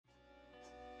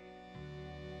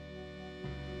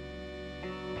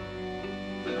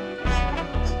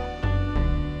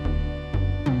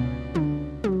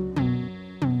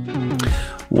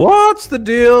What's the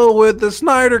deal with the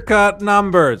Snyder Cut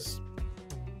numbers?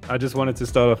 I just wanted to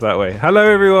start off that way. Hello,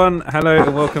 everyone. Hello,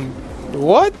 and welcome.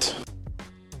 What?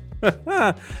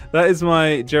 That is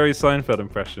my Jerry Seinfeld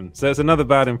impression. So it's another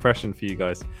bad impression for you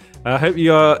guys. I hope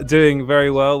you are doing very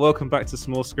well. Welcome back to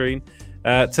Small Screen.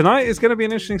 Tonight is going to be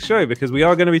an interesting show because we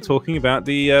are going to be talking about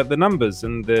the numbers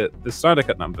and the Snyder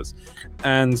Cut numbers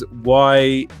and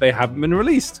why they haven't been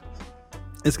released.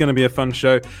 It's going to be a fun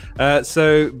show.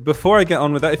 So before I get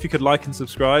on with that, if you could like and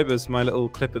subscribe, as my little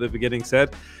clip at the beginning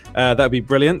said, that would be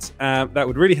brilliant. That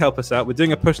would really help us out. We're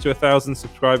doing a push to 1,000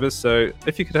 subscribers, so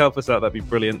if you could help us out, that'd be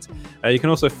brilliant. You can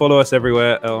also follow us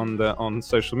everywhere on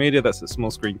social media. That's at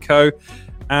Small Screen Co.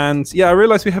 And yeah, I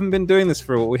realized we haven't been doing this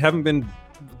for a while. We haven't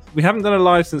done a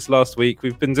live since last week.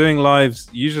 We've been doing lives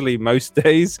usually most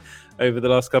days over the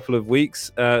last couple of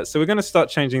weeks. So we're going to start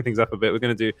changing things up a bit. We're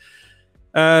going to do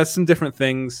some different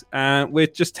things. We're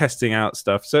just testing out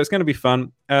stuff, so it's going to be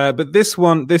fun. But this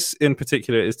in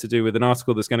particular is to do with an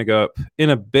article that's going to go up in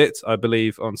a bit, I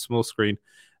believe, on Small Screen.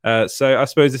 So I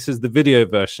suppose this is the video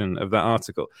version of that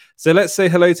article. So let's say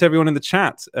hello to everyone in the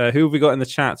chat. Who have we got in the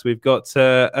chat? We've got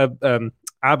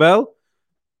Abel.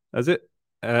 Is it?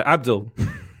 Abdul.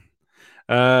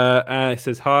 It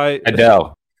says hi.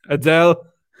 Adele.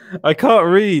 I can't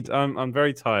read. I'm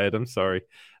very tired. I'm sorry.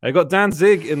 I got Dan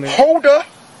Zig in the. Hold up.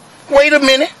 Wait a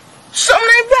minute. Something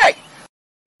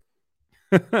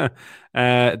ain't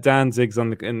right. Dan Zig's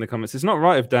in the comments. It's not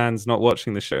right if Dan's not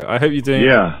watching the show. I hope you're doing.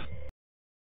 Yeah.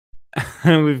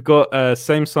 And we've got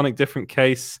Same Sonic Different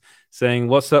Case saying,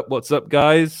 what's up,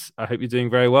 guys? I hope you're doing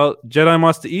very well. Jedi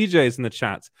Master EJ is in the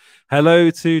chat.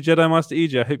 Hello to Jedi Master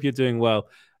EJ. I hope you're doing well.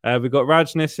 We've got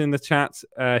Rajnis in the chat.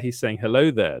 He's saying hello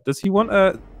there. Does he want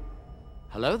a...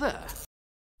 Hello there.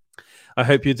 I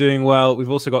hope you're doing well. We've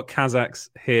also got Kazakhs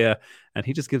here, and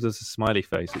he just gives us a smiley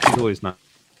face, which is always nice.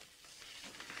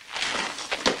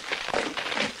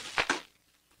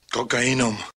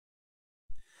 Cocainum.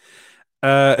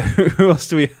 Who else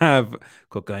do we have?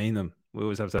 Cocainum. We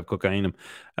always have to have cocainum.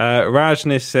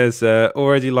 Rajnish says,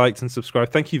 already liked and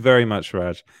subscribed. Thank you very much,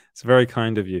 Raj. It's very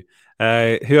kind of you.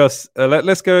 Who else?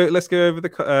 Let's go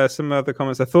over some other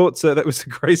comments. I thought that was a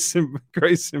Grace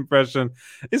impression.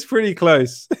 It's pretty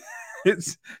close.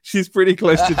 She's pretty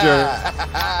close to Jerry.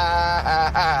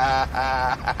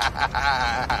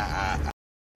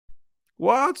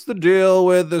 What's the deal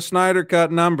with the Snyder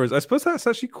Cut numbers? I suppose that's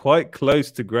actually quite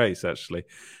close to Grace, actually.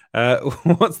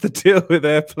 What's the deal with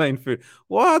airplane food?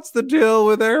 What's the deal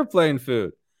with airplane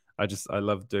food? I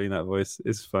love doing that voice.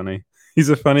 It's funny. He's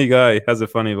a funny guy, has a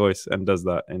funny voice, and does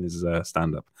that in his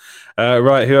stand-up.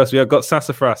 Right, who else? We have got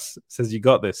Sassafras. Says, you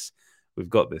got this. We've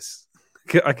got this.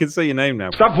 I can say your name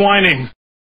now. Stop whining.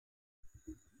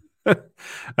 Who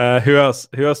else?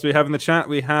 Who else do we have in the chat?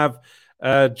 We have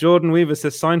Jordan Weaver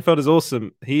says Seinfeld is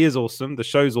awesome. He is awesome. The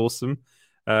show's awesome.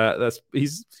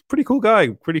 He's a pretty cool guy,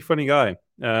 pretty funny guy.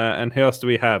 And who else do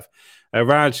we have?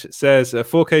 Raj says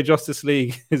 4K Justice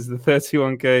League is the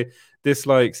 31K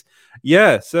dislikes.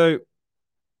 Yeah, so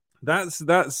that's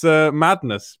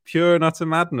madness, pure and utter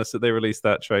madness that they released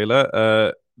that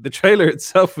trailer. The trailer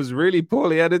itself was really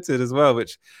poorly edited as well,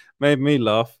 which made me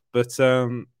laugh. But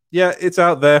yeah, it's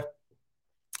out there.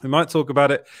 We might talk about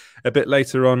it a bit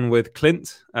later on with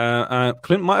Clint.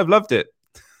 Clint might have loved it.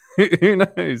 Who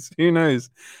knows? Who knows?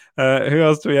 Who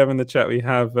else do we have in the chat? We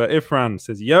have Ifran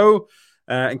says, yo.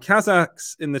 And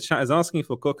Kazakhs in the chat is asking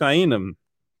for cocainum.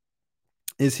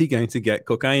 Is he going to get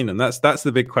cocainum? That's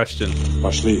the big question.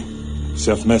 Пошли.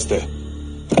 Все вместе.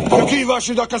 Какие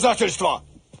ваши доказательства?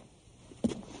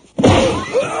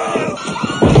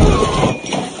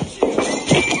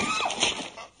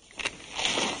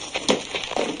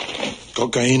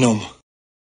 Cocainum.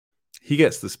 He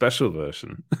gets the special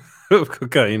version of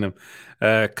cocainum.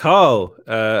 Carl,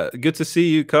 good to see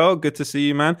you, Carl. Good to see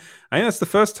you, man. I think that's the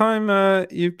first time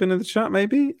you've been in the chat,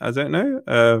 maybe. I don't know.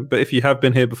 But if you have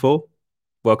been here before,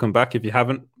 welcome back. If you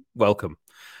haven't, welcome.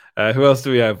 Who else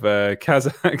do we have?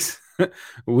 Kazakhs.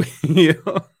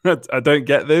 I don't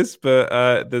get this,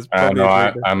 but there's probably...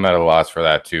 I'm at a loss for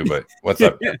that too, but what's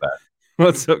up with that?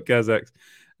 What's up, Kazakhs?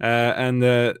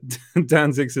 And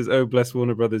Danzig says, oh, bless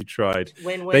Warner Brothers, tried.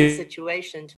 Win-win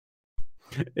situation.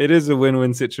 It is a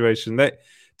win-win situation.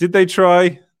 They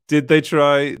try? They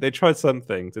tried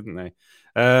something, didn't they?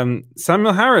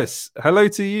 Samuel Harris, hello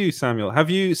to you, Samuel. Have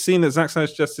you seen that Zack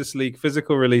Snyder's Justice League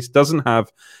physical release doesn't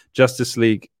have Justice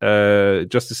League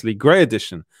Grey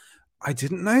Edition? I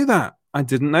didn't know that. I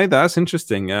didn't know that. That's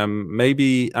interesting.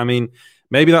 Maybe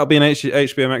maybe that'll be an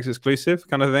HBO Max exclusive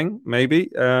kind of thing. Maybe.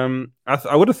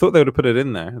 I would have thought they would have put it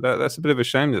in there. That's a bit of a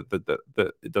shame that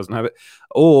it doesn't have it.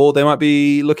 Or they might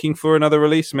be looking for another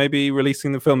release. Maybe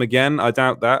releasing the film again. I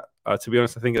doubt that. To be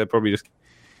honest, I think they're probably just.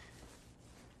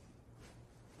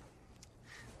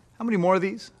 How many more of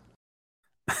these?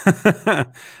 Who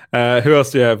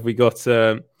else do you have? We got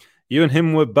you and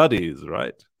him were buddies,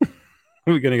 right?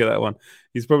 We're gonna get that one.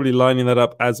 He's probably lining that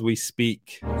up as we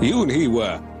speak. You and he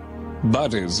were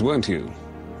buddies, weren't you?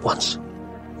 Once.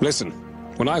 Listen,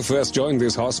 when I first joined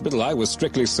this hospital, I was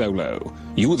strictly solo.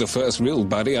 You were the first real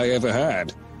buddy I ever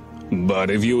had. But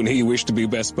if you and he wish to be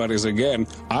best buddies again,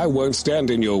 I won't stand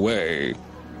in your way.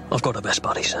 I've got a best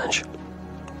buddy, Sanj.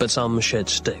 But some shit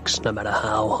sticks, no matter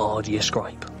how hard you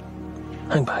scrape.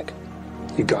 Hang back.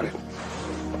 You got it.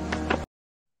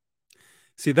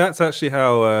 See, that's actually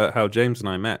how James and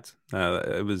I met.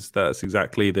 That's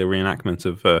exactly the reenactment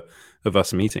of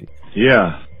us meeting.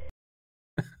 Yeah.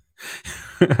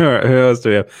 All right, who else do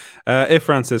we have? If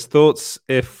Francis, thoughts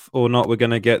if or not we're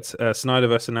going to get a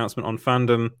Snyderverse announcement on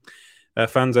Fandom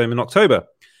in October?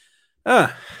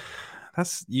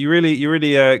 That's you really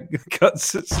cut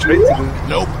straight to the...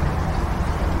 Nope.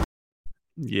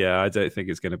 Yeah, I don't think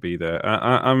it's going to be there.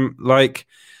 I'm like,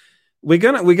 we're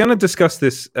gonna discuss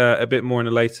this a bit more in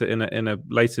a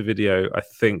later video. I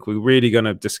think we're really going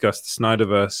to discuss the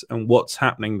Snyderverse and what's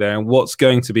happening there and what's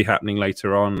going to be happening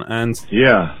later on. And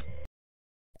Yeah.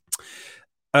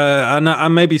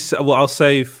 and maybe I'll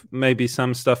save maybe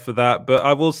some stuff for that. But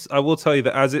I will tell you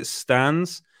that as it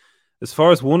stands, as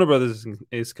far as Warner Brothers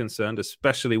is concerned,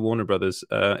 especially Warner Brothers,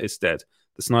 is dead.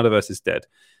 The Snyderverse is dead.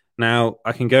 Now,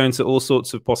 I can go into all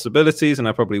sorts of possibilities, and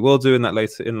I probably will do in that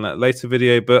later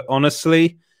video. But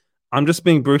honestly, I'm just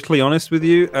being brutally honest with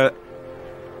you.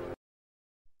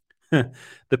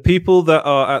 The people that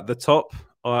are at the top,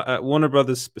 at Warner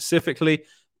Brothers specifically,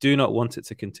 do not want it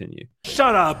to continue.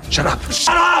 Shut up! Shut up!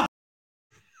 Shut up!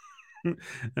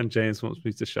 And James wants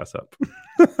me to shut up.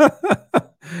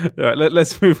 All right,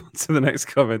 let's move on to the next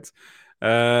comment.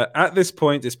 At this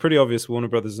point, it's pretty obvious Warner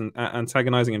Brothers are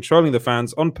antagonizing and trolling the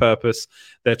fans on purpose.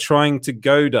 They're trying to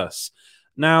goad us.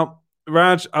 Now,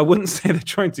 Raj, I wouldn't say they're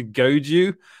trying to goad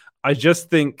you. I just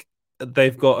think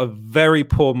they've got a very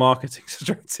poor marketing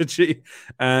strategy.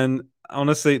 And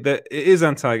honestly, it is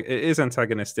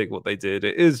antagonistic what they did.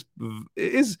 It is.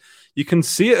 You can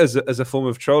see it as a form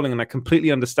of trolling, and I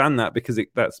completely understand that because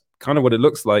that's kind of what it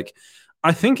looks like.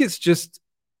 I think it's just.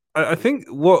 I think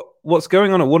what's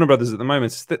going on at Warner Brothers at the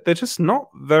moment is that they're just not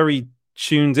very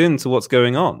tuned in to what's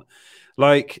going on.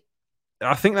 Like,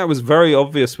 I think that was very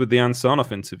obvious with the Ann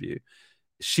Sarnoff interview.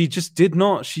 She does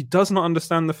not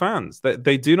understand the fans.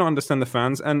 They do not understand the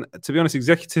fans. And to be honest,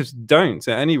 executives don't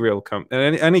at any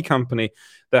any company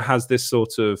that has this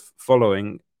sort of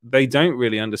following. They don't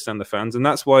really understand the fans. And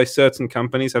that's why certain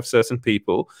companies have certain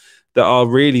people that are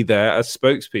really there as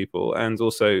spokespeople, and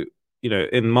also, you know,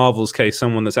 in Marvel's case,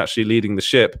 someone that's actually leading the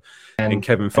ship, in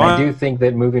Kevin Feige. I do think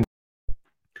that moving,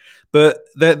 but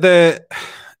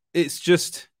it's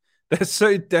just they're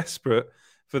so desperate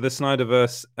for the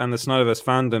Snyderverse and the Snyderverse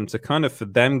fandom to kind of for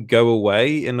them go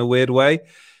away in a weird way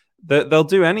that they'll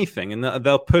do anything and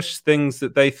they'll push things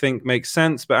that they think make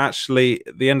sense, but actually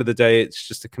at the end of the day, it's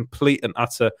just a complete and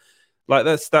utter. Like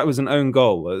that was an own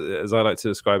goal, as I like to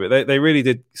describe it. They really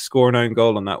did score an own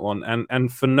goal on that one,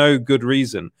 and for no good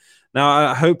reason. Now,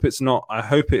 I hope it's not. I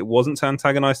hope it wasn't to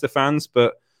antagonize the fans,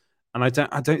 and I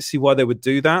don't see why they would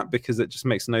do that because it just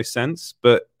makes no sense.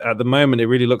 But at the moment, it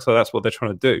really looks like that's what they're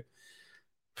trying to do.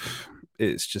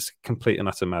 It's just complete and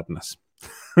utter madness.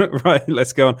 Right,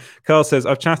 let's go on. Carl says,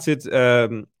 I've chatted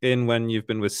in when you've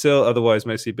been with Sil, otherwise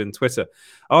mostly been Twitter.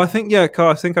 Oh, I think, yeah,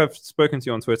 Carl, I think I've spoken to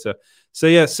you on Twitter. So,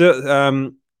 yeah, Sil,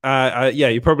 yeah,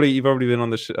 you've probably been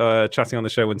on the chatting on the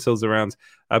show when Sil's around.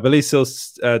 I believe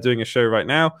Sil's doing a show right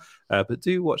now, but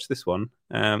do watch this one.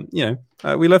 You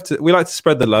know, we like to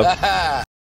spread the love.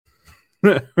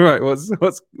 Right,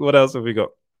 what else have we got?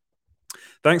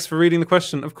 Thanks for reading the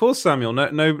question. Of course, Samuel.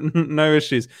 No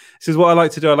issues. This is what I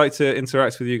like to do. I like to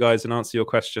interact with you guys and answer your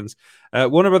questions.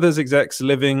 Warner Brothers execs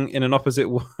living in an opposite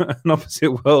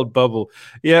world bubble.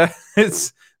 Yeah,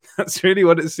 that's really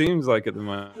what it seems like at the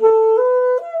moment.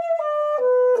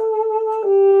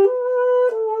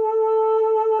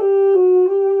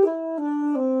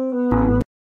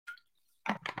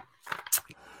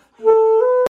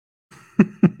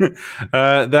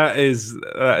 That is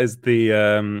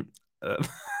the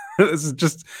This is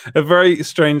just a very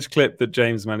strange clip that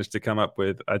James managed to come up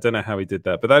with. I don't know how he did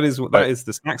that, but that is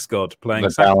the sax god playing The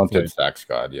talented sax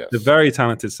god, yes. The very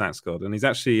talented sax god, and he's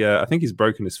actually I think he's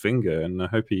broken his finger, and I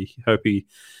hope he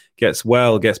gets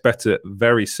better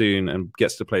very soon, and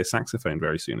gets to play a saxophone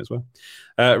very soon as well.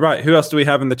 Right, who else do we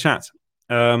have in the chat?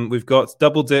 We've got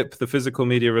Double Dip, the physical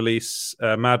media release.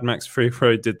 Mad Max Fury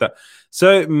Road did that.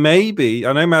 So maybe,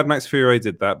 I know Mad Max Fury Road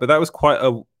did that, but that was quite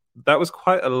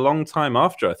a long time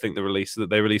after, I think, the release that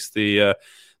they released the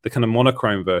kind of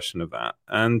monochrome version of that.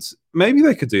 And maybe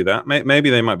they could do that. Maybe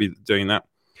they might be doing that.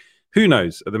 Who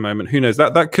knows at the moment? Who knows?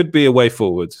 That could be a way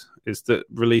forward, is that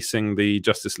releasing the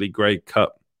Justice League Grey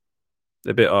cut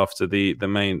a bit after the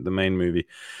main movie.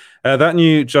 That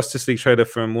new Justice League trailer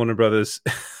from Warner Brothers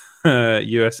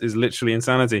US is literally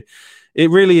insanity. It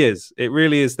really is. It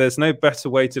really is. There's no better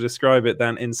way to describe it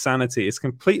than insanity. It's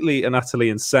completely and utterly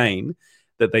insane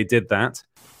that they did that.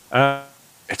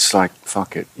 It's like,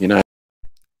 fuck it, you know?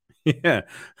 Yeah.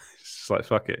 It's just like,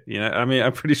 fuck it. You know, I mean,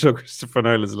 I'm pretty sure Christopher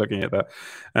Nolan's looking at that.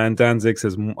 And Danzig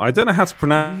says, I don't know how to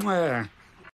pronounce.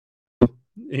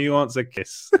 He wants a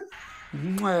kiss.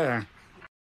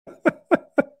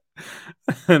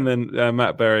 And then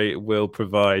Matt Berry will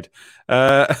provide.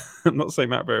 I'm not saying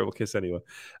Matt Berry will kiss anyone.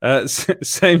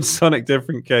 Same Sonic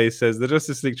Different Case says the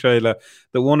Justice League trailer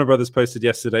that Warner Brothers posted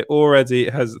yesterday already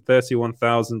has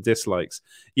 31,000 dislikes.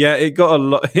 Yeah, it got a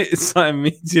lot. It's like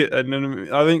immediate.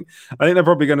 And I think they're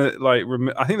probably going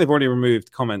to I think they've already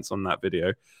removed comments on that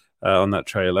video, on that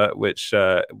trailer, which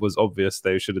was obvious.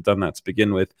 They should have done that to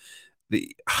begin with.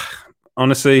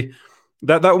 Honestly.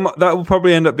 That will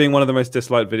probably end up being one of the most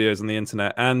disliked videos on the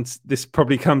internet, and this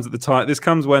probably comes at the time. This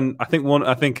comes when I think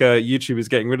YouTube is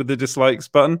getting rid of the dislikes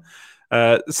button,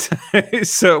 so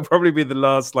it'll probably be the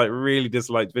last really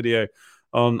disliked video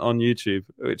on YouTube,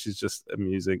 which is just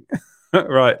amusing.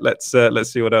 Right, let's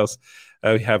see what else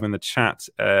we have in the chat.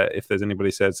 If there's anybody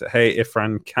says, "Hey,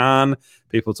 Ifran Khan,"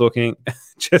 people talking.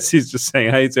 Jesse's just saying,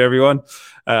 "Hey" to everyone.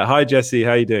 Hi, Jesse.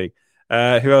 How you doing?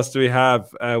 Who else do we have?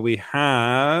 We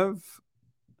have.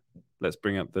 Let's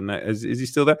bring up the net. Is he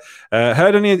still there?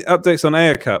 Heard any updates on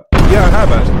Air Cup? Yeah, I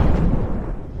have actually.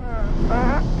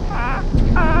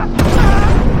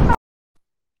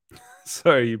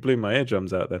 Sorry, you blew my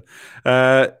eardrums out then.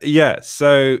 Yeah,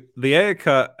 so the Air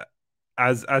Cut,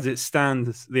 as it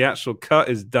stands, the actual cut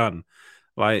is done.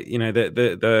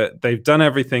 They've done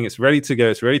everything. It's ready to go.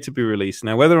 It's ready to be released.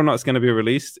 Now, whether or not it's going to be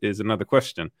released is another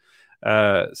question.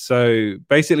 So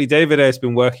basically David Ayer's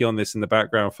been working on this in the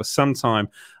background for some time.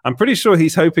 I'm pretty sure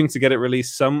he's hoping to get it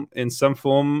released in some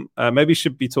form. Maybe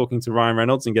should be talking to Ryan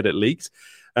Reynolds and get it leaked.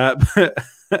 But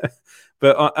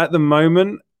at the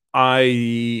moment,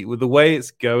 with the way it's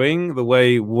going, the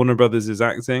way Warner Brothers is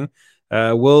acting,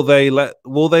 will they let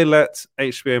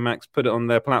HBO Max put it on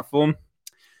their platform?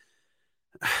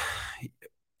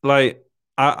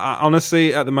 I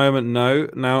honestly, at the moment, no.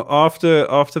 Now, after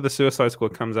the Suicide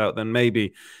Squad comes out, then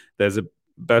maybe there's a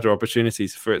better opportunity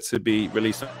for it to be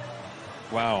released.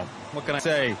 Wow, what can I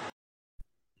say?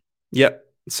 Yep.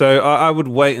 So I would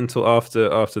wait until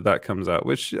after that comes out,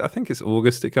 which I think it's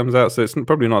August. It comes out, so it's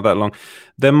probably not that long.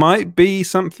 There might be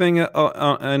something in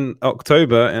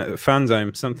October,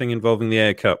 Fanzone, something involving the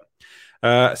Air Cup.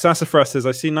 Sassafras says,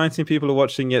 I see 19 people are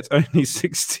watching, yet only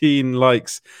 16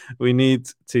 likes. We need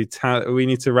to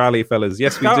rally, fellas.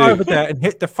 Yes, we do. Go over there and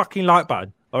hit the fucking like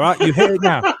button. All right, you hit it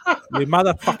now. You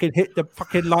motherfucking hit the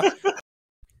fucking like.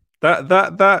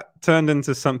 That turned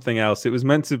into something else. It was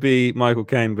meant to be Michael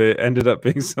Caine, but it ended up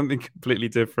being something completely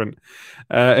different.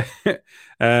 That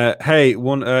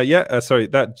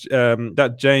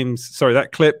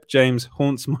clip, James,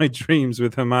 haunts my dreams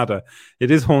with Hamada.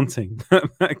 It is haunting.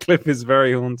 That clip is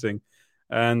very haunting.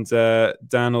 And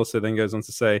Dan also then goes on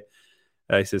to say,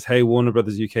 he says, "Hey, Warner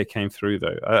Brothers UK came through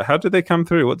though. How did they come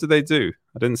through? What did they do?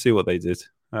 I didn't see what they did.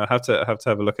 I have to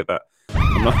have a look at that."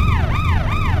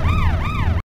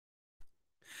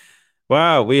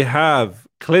 Wow, we have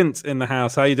Clint in the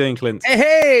house. How you doing, Clint?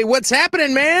 Hey, what's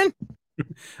happening, man?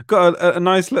 Got a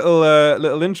nice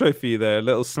little intro for you there, a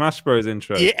little Smash Bros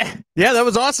intro. Yeah, that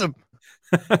was awesome.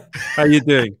 How you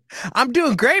doing? I'm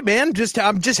doing great, man.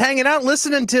 I'm just hanging out,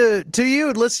 listening to you,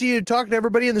 and listening to you talk to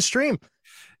everybody in the stream.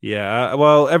 Yeah,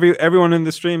 well, everyone in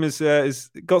the stream is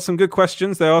got some good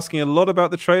questions. They're asking a lot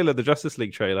about the trailer, the Justice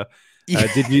League trailer.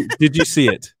 Did you see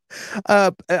it?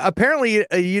 Apparently,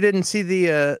 you didn't see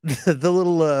the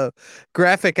little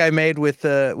graphic I made with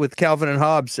Calvin and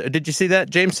Hobbes. Did you see that?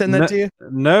 James sent that to you?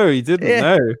 No, he didn't.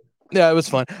 Yeah. No. Yeah, it was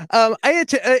fun. I had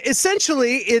to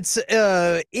essentially it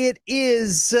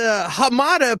is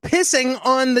Hamada pissing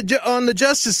on the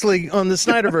Justice League on the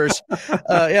Snyderverse.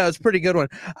 Yeah, it's a pretty good one.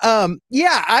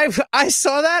 Yeah, I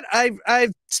saw that. I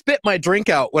spit my drink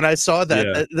out when I saw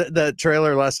that the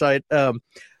trailer last night.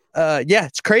 Yeah,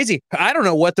 it's crazy. I don't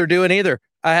know what they're doing either.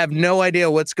 I have no idea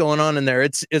what's going on in there.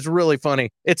 It's really funny.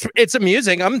 It's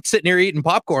amusing. I'm sitting here eating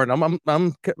popcorn. I'm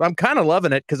kind of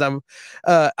loving it because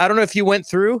I don't know if you went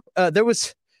through. There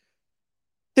was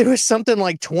something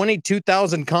like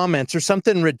 22,000 comments or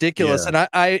something ridiculous, and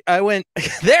I went,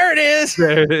 there it is.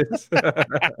 There it is.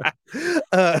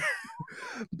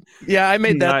 Yeah, I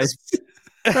made that. Nice.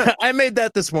 I made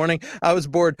that this morning. I was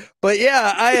bored, but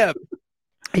yeah,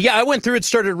 I went through and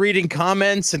started reading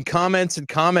comments, and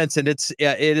it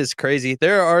is crazy.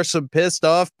 There are some pissed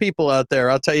off people out there.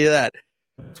 I'll tell you that.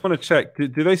 I just want to check. Do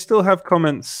they still have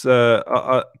comments?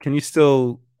 Can you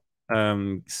still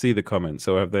see the comments,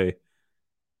 or have they?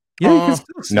 Yeah, you can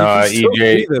still, no.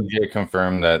 EJ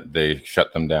confirmed that they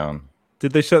shut them down.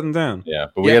 Did they shut them down? Yeah,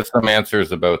 but we had some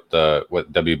answers about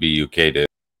what WB UK did.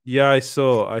 Yeah, I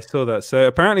saw that. So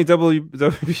apparently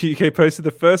WBUK posted the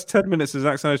first 10 minutes of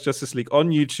Zack Snyder's Justice League on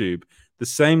YouTube the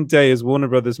same day as Warner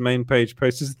Brothers' main page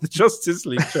posted the Justice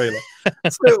League trailer.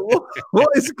 So what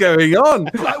is going on?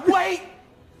 But wait,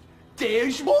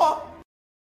 there's more.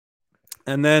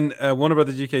 And then Warner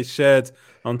Brothers UK shared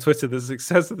on Twitter the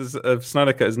success of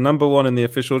Snyder Cut is #1 in the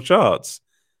official charts.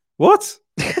 What?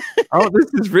 Oh,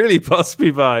 this is really passed me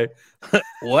by.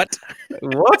 What?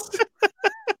 What?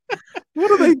 What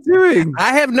are they doing?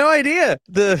 I have no idea.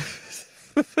 I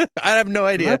have no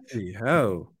idea. Bloody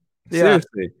hell. Yeah.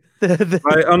 Seriously.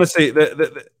 Honestly,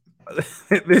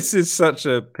 this is such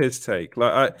a piss take.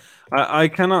 Like I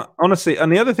cannot honestly.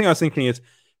 And the other thing I was thinking is,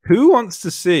 who wants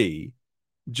to see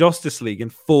Justice League in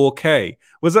 4K?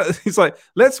 It's like,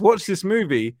 let's watch this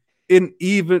movie in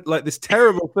even like this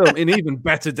terrible film in even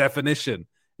better definition.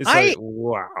 It's like,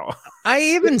 wow. I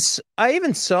even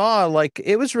saw, like,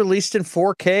 it was released in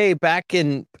 4K back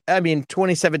in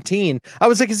 2017. I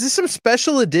was like, is this some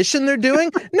special edition they're doing?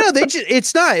 No,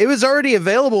 it's not. It was already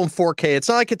available in 4K. It's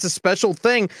not like it's a special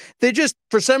thing. They just,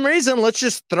 for some reason, let's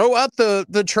just throw out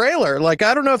the trailer. Like,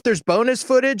 I don't know if there's bonus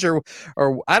footage or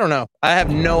I don't know. I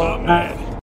have no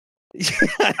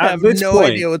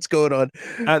idea what's going on.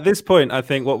 At this point, I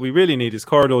think what we really need is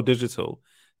Corridor Digital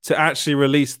to actually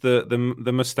release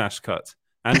the mustache cut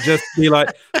and just be like,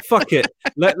 fuck it.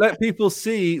 Let people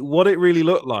see what it really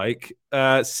looked like,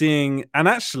 seeing. And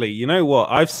actually, you know what?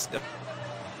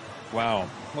 Wow.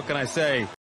 What can I say?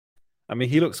 I mean,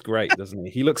 he looks great, doesn't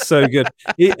he? He looks so good.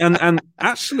 And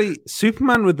actually,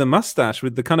 Superman with the mustache,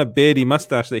 with the kind of beardy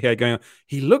mustache that he had going on,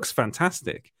 he looks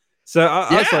fantastic. So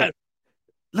I was like,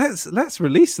 let's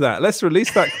release that. Let's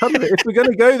release that cut. If we're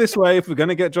going to go this way, if we're going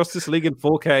to get Justice League in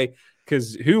 4K,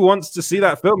 because who wants to see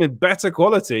that film in better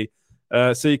quality,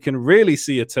 so you can really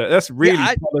see a turd? That's really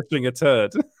polishing a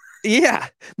turd. Yeah,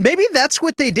 maybe that's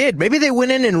what they did. Maybe they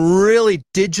went in and really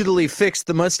digitally fixed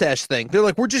the mustache thing. They're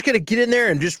like, we're just going to get in there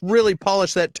and just really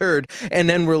polish that turd, and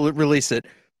then we'll release it.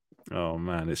 Oh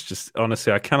man, it's just,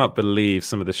 honestly, I cannot believe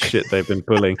some of the shit they've been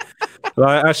pulling.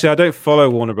 I don't follow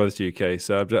Warner Brothers UK,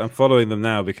 so I'm following them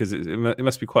now because it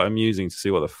must be quite amusing to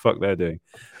see what the fuck they're doing.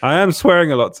 I am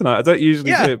swearing a lot tonight. I don't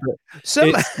usually do it,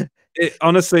 but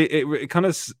honestly, it kind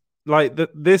of like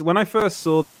this. When I first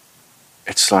saw,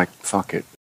 it's like, fuck it.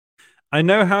 I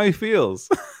know how he feels.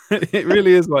 It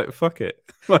really is like, fuck it.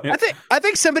 Like, I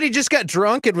think somebody just got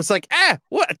drunk and was like,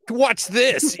 what's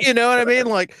this? You know what I mean?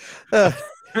 Like,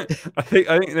 I think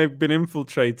they've been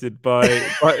infiltrated by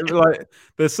like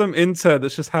there's some intern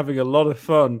that's just having a lot of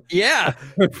fun. Yeah,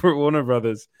 for Warner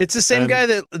Brothers. It's the same guy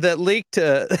that leaked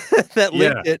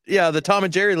leaked it. Yeah, the Tom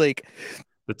and Jerry leak.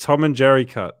 The Tom and Jerry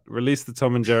cut. Release the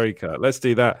Tom and Jerry cut. Let's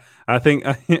do that. I think.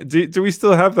 Do we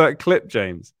still have that clip,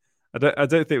 James? I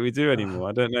don't think we do anymore.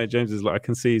 I don't know. James is like, I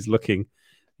can see he's looking.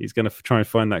 He's going to try and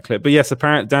find that clip. But yes,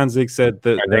 apparently Danzig said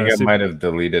that. I think I might have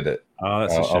deleted it. Oh,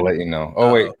 that's I'll let you know.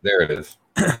 Oh wait, there it is.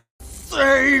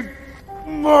 Save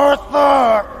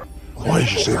Martha! Why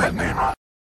did you say that name?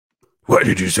 Why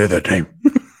did you say that name?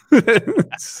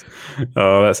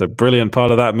 Oh, that's a brilliant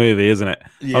part of that movie, isn't it?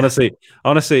 Yeah.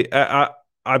 Honestly, I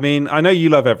mean, I know you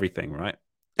love everything, right?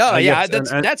 Oh yeah,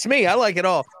 that's me. I like it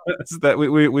all. That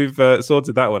we've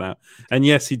sorted that one out. And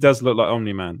yes, he does look like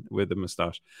Omni-Man with a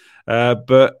mustache.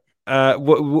 But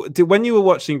when you were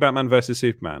watching Batman versus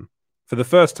Superman for the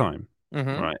first time,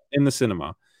 right, in the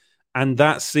cinema, and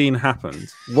that scene happened,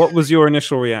 what was your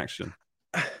initial reaction?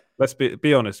 Let's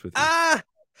be honest with you.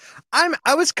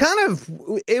 I was kind of,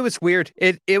 it was weird.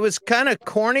 It was kind of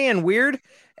corny and weird.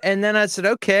 and then I said,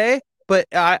 okay, but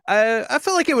I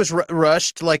felt like it was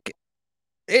rushed. Like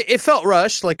it felt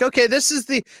rushed. Like, okay, this is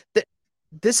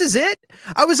this is it.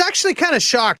 I was actually kind of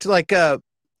shocked. Like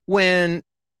when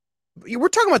we're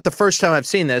talking about the first time I've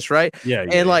seen this, right? Yeah.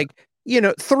 And like,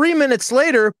 3 minutes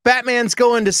later, Batman's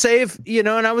going to save, and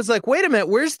I was like, wait a minute,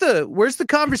 where's the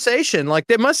conversation? Like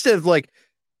they must have like,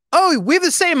 oh, we have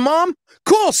the same mom.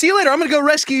 Cool. See you later. I'm going to go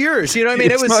rescue yours. You know what I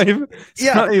mean? It's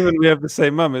not even we have the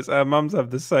same mum. It's our mums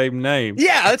have the same name.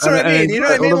 Yeah, that's what I mean. You know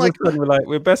what I mean? Like we're like,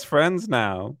 we're best friends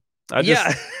now.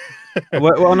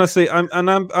 Well, honestly, I'm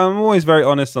always very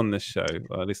honest on this show.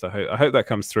 Well, at least I hope that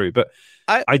comes through. But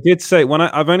I did say when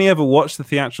I've only ever watched the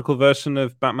theatrical version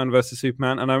of Batman versus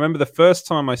Superman, and I remember the first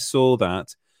time I saw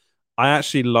that, I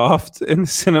actually laughed in the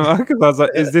cinema because I was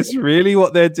like, "Is this really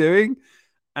what they're doing?"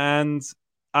 And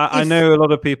I know a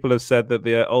lot of people have said that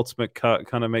the ultimate cut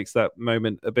kind of makes that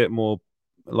moment a bit more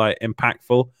like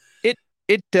impactful.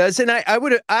 It does, and I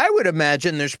would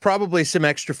imagine there's probably some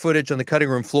extra footage on the cutting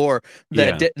room floor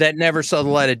that never saw the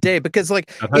light of day, because like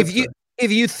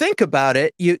if you think about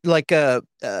it, you like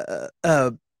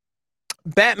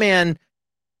Batman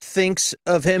thinks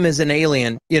of him as an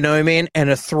alien, you know what I mean, and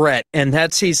a threat, and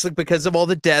he's because of all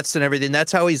the deaths and everything.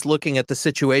 That's how he's looking at the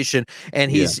situation, and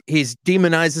he's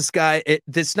demonized this guy.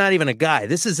 This not even a guy.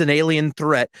 This is an alien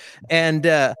threat,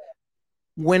 and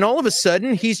when all of a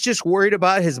sudden he's just worried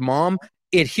about his mom,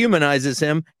 it humanizes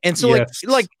him. And so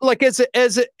like as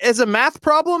a math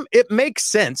problem, it makes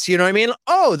sense. You know what I mean?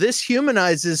 Oh, this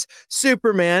humanizes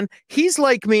Superman. He's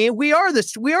like me. We are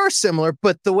similar,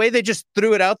 but the way they just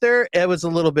threw it out there, it was a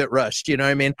little bit rushed. You know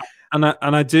what I mean? And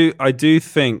I do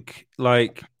think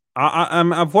like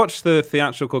I've watched the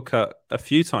theatrical cut a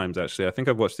few times, actually. I think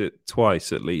I've watched it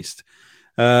twice at least.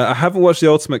 I haven't watched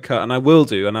the ultimate cut, and I will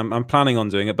do, and I'm planning on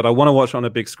doing it, but I want to watch it on a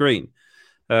big screen.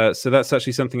 So that's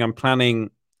actually something I'm planning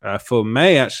for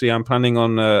May. Actually, I'm planning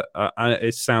on.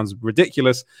 It sounds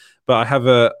ridiculous, but I have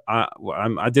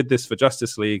I did this for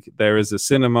Justice League. There is a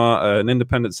cinema, an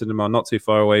independent cinema, not too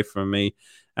far away from me,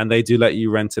 and they do let you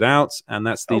rent it out. And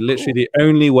that's literally the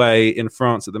only way in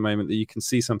France at the moment that you can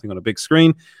see something on a big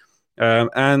screen.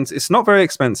 And it's not very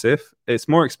expensive. It's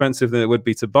more expensive than it would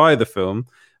be to buy the film,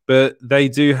 but they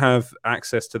do have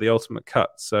access to the ultimate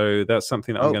cut. So that's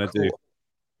something that I'm going to do.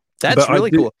 That's really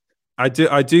cool. I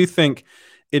do think,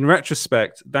 in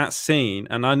retrospect, that scene,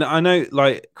 and I know,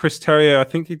 like Chris Terrio, I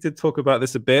think he did talk about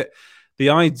this a bit. The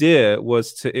idea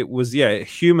was it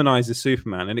humanizes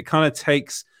Superman, and it kind of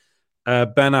takes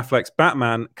Ben Affleck's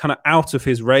Batman kind of out of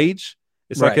his rage.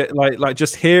 It's like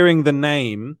just hearing the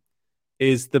name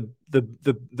is the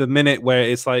minute where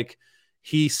it's like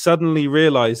he suddenly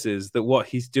realizes that what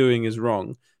he's doing is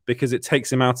wrong, because it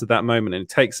takes him out of that moment and it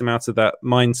takes him out of that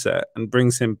mindset and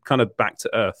brings him kind of back to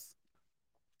earth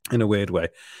in a weird way.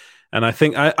 And I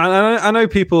think I know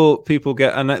people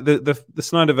get, and the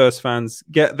Snyderverse fans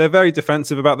they're very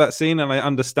defensive about that scene, and I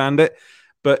understand it.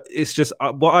 But it's just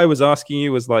what I was asking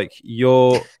you was like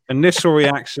your initial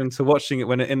reaction to watching it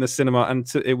when in the cinema, and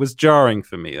it was jarring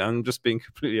for me. I'm just being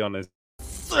completely honest.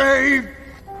 Save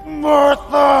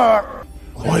Martha!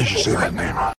 Why did you say that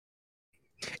name?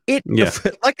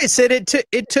 Like I said,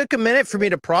 it took a minute for me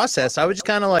to process. I was just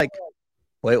kind of like,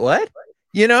 wait, what?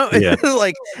 You know,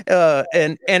 like,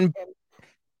 and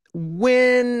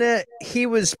when he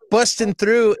was busting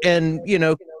through and, you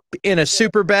know, in a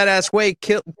super badass way,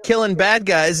 killing bad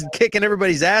guys and kicking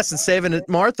everybody's ass and saving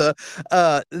Martha,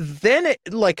 then it,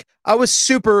 like, I was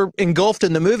super engulfed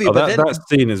in the movie. That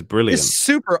scene is brilliant. It's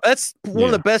super. That's one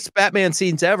of the best Batman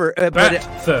scenes ever.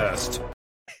 First.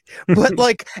 But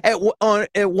like on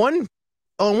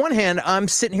one hand, I'm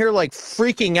sitting here like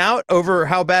freaking out over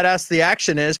how badass the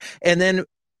action is, and then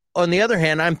on the other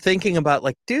hand, I'm thinking about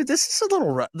like, dude, this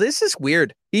is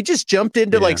weird. He just jumped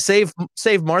into like save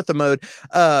Martha mode.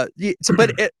 But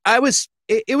it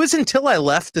was until I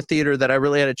left the theater that I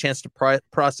really had a chance to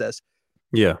process.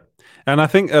 Yeah, and I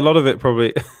think a lot of it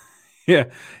probably. Yeah,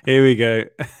 here we go.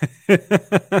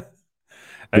 The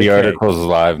article's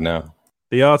live now.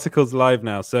 The article's live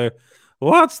now. So,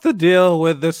 what's the deal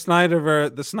with the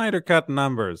Snyder Cut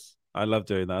numbers? I love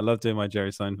doing that. I love doing my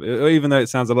Jerry Seinfeld, even though it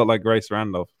sounds a lot like Grace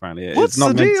Randolph. Apparently, what's it's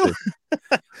not the meant deal?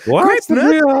 to. What's the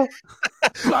deal?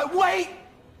 Like, wait,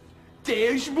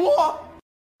 there's more.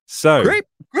 So grape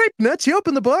nuts. You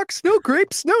open the box. No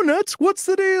grapes, no nuts. What's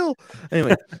the deal?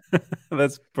 Anyway,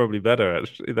 that's probably better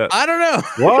actually. I don't know.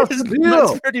 What's the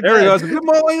deal? There he goes. Good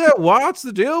morning. What's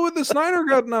the deal with the Snyder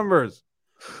Cut numbers?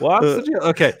 What's the deal?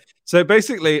 Okay, so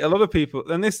basically, a lot of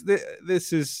people, and this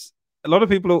is a lot of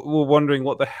people were wondering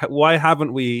why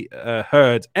haven't we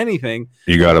heard anything?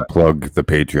 You got to plug the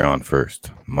Patreon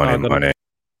first. Money.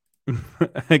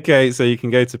 Okay, so you can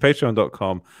go to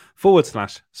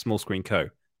patreon.com/smallscreenco.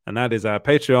 And that is our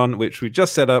Patreon, which we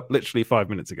just set up literally 5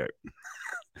 minutes ago.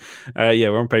 Yeah,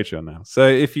 we're on Patreon now. So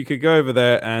if you could go over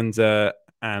there and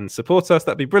support us,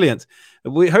 that'd be brilliant.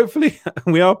 We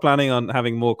are planning on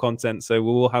having more content, so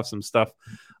we will have some stuff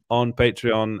on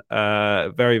Patreon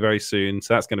very, very soon.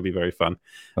 So that's going to be very fun.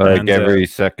 Like every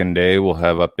second day, we'll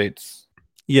have updates.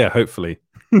 Yeah, hopefully.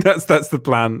 That's the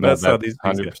plan. That's how these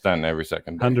 100% every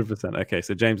second day. 100%. Okay,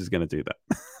 so James is going to do that.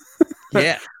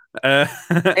 Yeah. And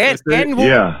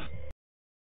yeah.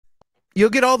 You'll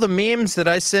get all the memes that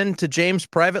I send to James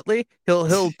privately.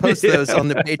 He'll post those on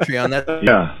the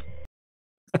Patreon.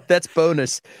 That's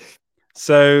bonus.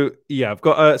 So yeah, I've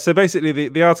got so basically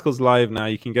the article's live now.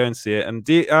 You can go and see it. And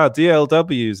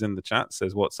DLW's in the chat,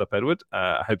 says, "What's up, Edward?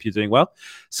 I hope you're doing well."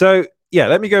 So yeah,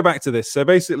 let me go back to this. So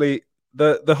basically,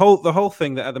 the whole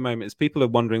thing that at the moment is people are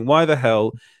wondering why the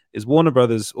hell is Warner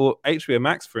Brothers or HBO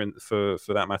Max for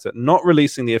that matter not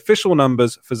releasing the official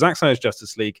numbers for Zack Snyder's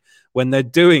Justice League when they're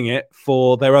doing it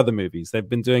for their other movies. They've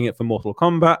been doing it for Mortal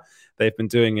Kombat. They've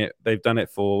done it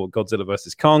for Godzilla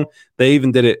vs. Kong. They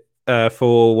even did it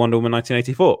for Wonder Woman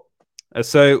 1984.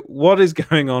 So what is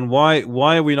going on? Why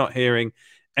are we not hearing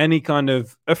any kind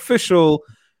of official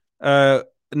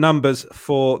numbers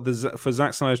for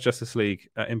Zack Snyder's Justice League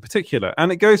in particular?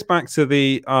 And it goes back to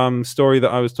the story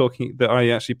that I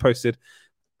actually posted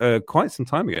quite some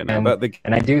time ago now and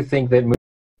I do think that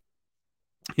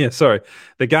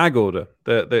the gag order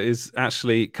that is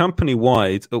actually company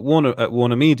wide at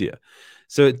Warner Media.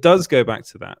 So it does go back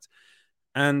to that,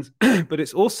 and but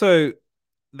it's also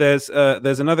there's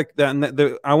another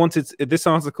I wanted this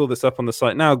article that's up on the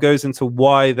site now goes into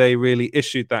why they really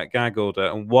issued that gag order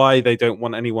and why they don't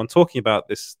want anyone talking about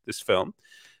this film,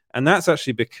 and that's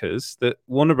actually because that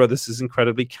Warner Brothers is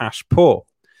incredibly cash poor.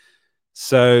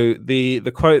 So the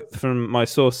quote from my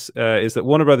source is that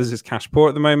Warner Brothers is cash poor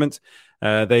at the moment.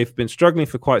 They've been struggling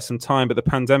for quite some time, but the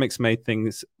pandemic's made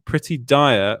things pretty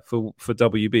dire for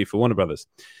WB, for Warner Brothers.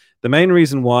 The main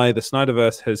reason why the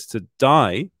Snyderverse has to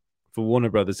die for Warner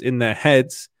Brothers in their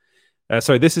heads.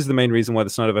 This is the main reason why the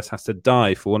Snyderverse has to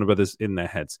die for Warner Brothers in their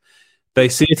heads. They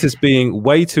see it as being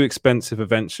way too expensive a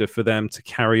venture for them to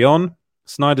carry on.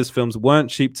 Snyder's films weren't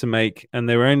cheap to make, and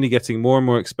they were only getting more and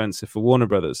more expensive for Warner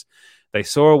Brothers. They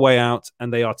saw a way out,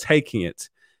 and they are taking it.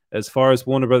 As far as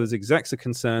Warner Brothers execs are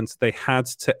concerned, they had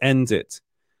to end it.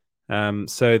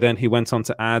 So then he went on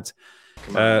to add...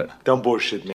 Don't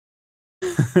bullshit me.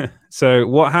 So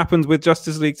what happened with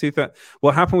Justice League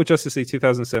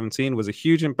 2017 was a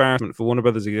huge embarrassment for Warner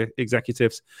Brothers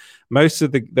executives. Most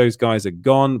of those guys are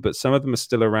gone, but some of them are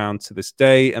still around to this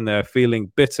day, and they're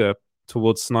feeling bitter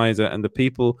towards Snyder and the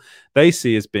people they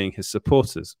see as being his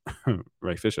supporters.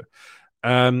 Ray Fisher.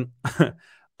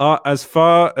 As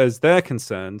far as they're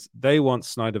concerned, they want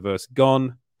Snyderverse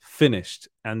gone, finished,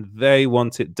 and they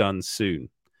want it done soon.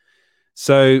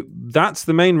 So that's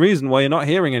the main reason why you're not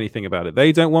hearing anything about it.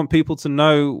 They don't want people to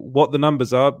know what the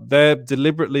numbers are. They're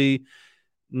deliberately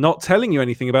not telling you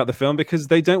anything about the film because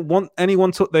they don't want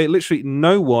anyone to. They literally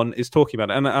no one is talking about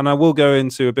it. And I will go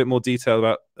into a bit more detail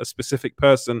about a specific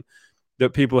person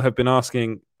that people have been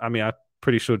asking. I mean, I'm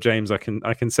pretty sure, James, I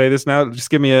can say this now. Just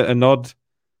give me a nod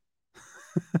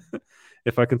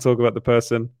if I can talk about the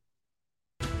person.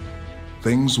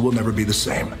 Things will never be the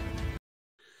same.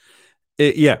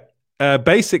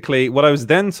 Basically, what I was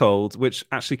then told, which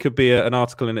actually could be an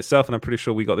article in itself, and I'm pretty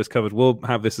sure we got this covered. We'll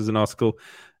have this as an article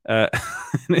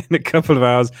in a couple of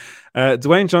hours.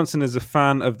 Dwayne Johnson is a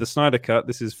fan of the Snyder Cut.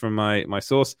 This is from my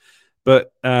source.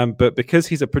 But because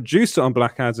he's a producer on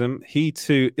Black Adam, he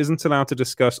too isn't allowed to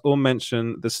discuss or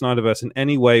mention the Snyderverse in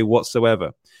any way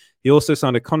whatsoever. He also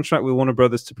signed a contract with Warner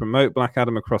Brothers to promote Black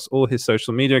Adam across all his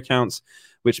social media accounts,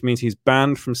 which means he's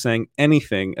banned from saying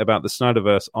anything about the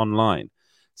Snyderverse online.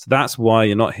 So that's why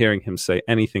you're not hearing him say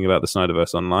anything about the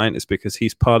Snyderverse online. It's because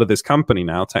he's part of this company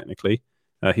now, technically.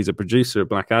 He's a producer of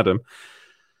Black Adam.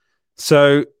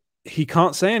 So he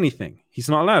can't say anything. He's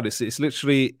not allowed. It's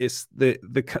literally the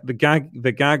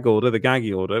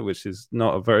gaggy order, which is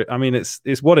not a very. I mean,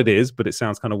 it's what it is, but it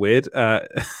sounds kind of weird.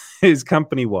 Is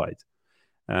company wide,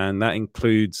 and that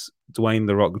includes Dwayne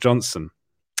 "The Rock" Johnson.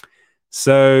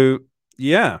 So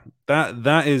yeah,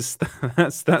 that's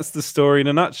the story in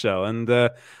a nutshell. And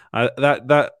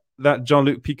that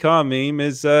Jean-Luc Picard meme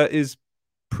is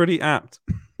pretty apt.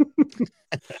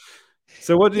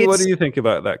 So what do you think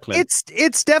about that, Clint?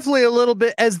 It's definitely a little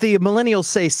bit, as the millennials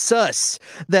say, sus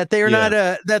that they're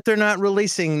not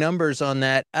releasing numbers on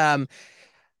that.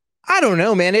 I don't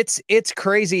know, man. It's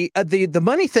crazy. The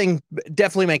money thing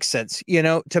definitely makes sense. You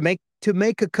know, to make to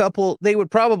make a couple. They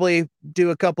would probably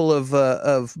do a couple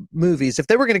of movies if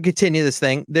they were going to continue this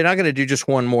thing. They're not going to do just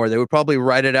one more. They would probably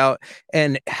write it out.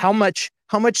 And how much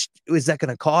is that going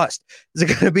to cost? Is it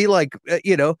going to be like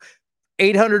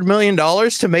 $800 million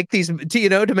to make these,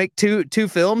 to make two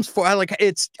films for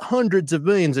it's hundreds of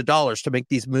millions of dollars to make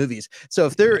these movies. So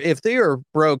if they are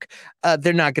broke,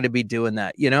 they're not going to be doing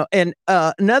that, And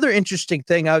another interesting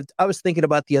thing I was thinking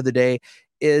about the other day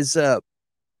is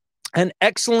an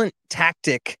excellent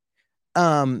tactic.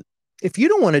 If you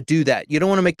don't want to do that, you don't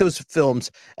want to make those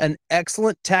films, an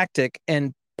excellent tactic,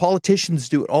 and politicians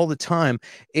do it all the time,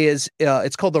 is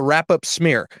it's called the wrap-up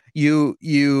smear. You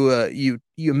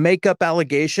make up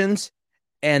allegations,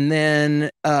 and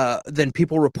then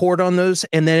people report on those,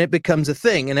 and then it becomes a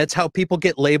thing, and that's how people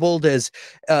get labeled as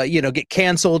get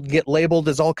canceled, get labeled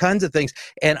as all kinds of things.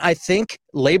 And I think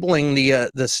labeling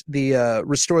the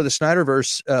Restore the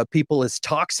Snyderverse people as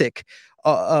toxic,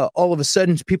 all of a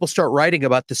sudden people start writing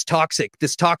about this toxic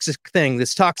thing.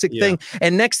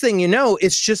 And next thing you know,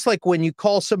 it's just like when you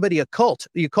call somebody a cult,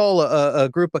 you call a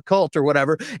group a cult or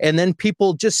whatever, and then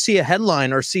people just see a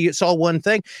headline or see it's all one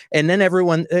thing. And then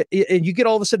everyone, and you get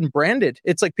all of a sudden branded.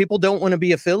 It's like people don't want to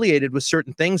be affiliated with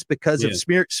certain things because of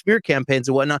smear campaigns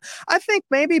and whatnot. I think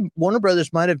maybe Warner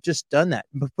Brothers might have just done that,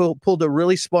 pulled a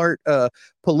really smart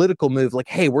political move. Like,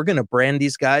 hey, we're going to brand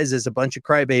these guys as a bunch of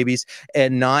crybabies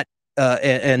and not,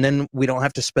 and then we don't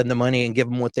have to spend the money and give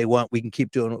them what they want. We can keep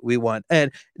doing what we want.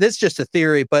 And that's just a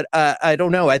theory, but I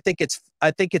don't know. I think it's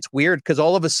weird because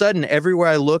all of a sudden, everywhere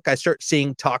I look, I start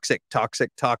seeing toxic.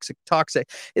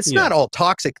 It's not all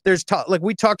toxic. There's like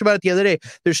we talked about it the other day.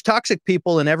 There's toxic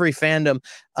people in every fandom.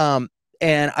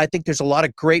 And I think there's a lot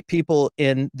of great people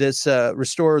in this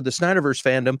Restore the Snyderverse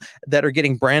fandom that are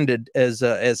getting branded as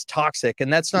toxic,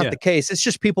 and that's not the case. It's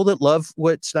just people that love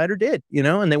what Snyder did,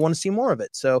 and they want to see more of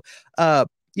it. So, I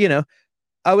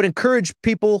would encourage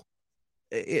people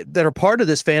that are part of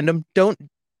this fandom, don't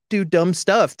do dumb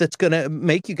stuff that's going to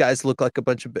make you guys look like a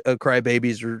bunch of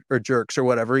crybabies or jerks or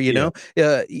whatever,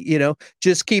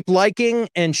 just keep liking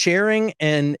and sharing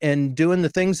and doing the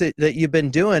things that you've been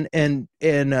doing and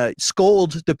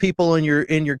scold the people in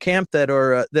your camp that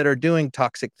are doing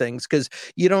toxic things, because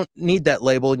you don't need that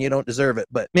label and you don't deserve it.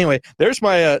 But anyway, there's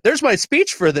my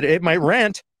speech for the day, my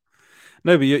rant.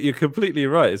 No, but you're completely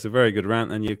right. It's a very good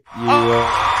rant, and you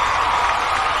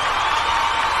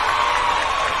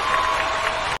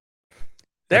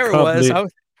there it was.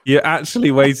 You're actually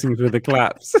waiting for the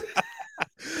claps.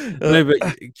 No,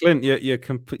 but Clint, you're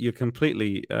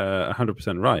completely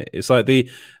 100% right. It's like the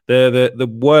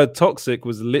word toxic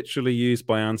was literally used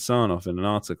by Ann Sarnoff in an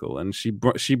article, and she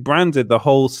branded the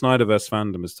whole Snyderverse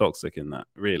fandom as toxic in that.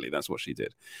 Really, that's what she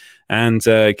did. And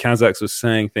Kazax was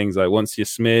saying things like, once you're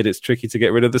smeared, it's tricky to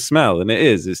get rid of the smell, and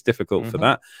it's difficult for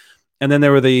that. And then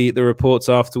there were the reports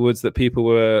afterwards that people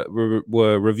were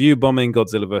review bombing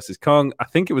Godzilla versus Kong. I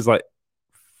think it was a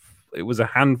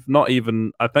hand, not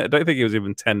even. I don't think it was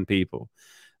even 10 people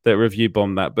that review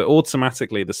bombed that. But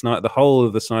automatically, the whole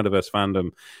of the Snyderverse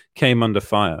fandom came under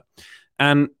fire,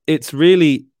 and it's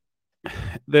really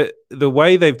the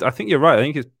way they've. I think you're right. I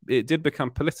think it did become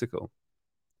political.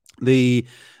 The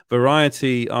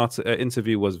Variety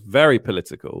interview was very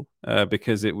political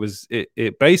because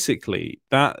it basically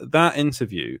that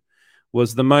interview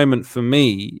was the moment for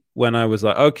me when I was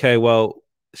like, okay, well,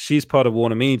 she's part of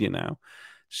Warner Media now.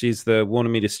 She's the Warner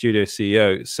Media Studio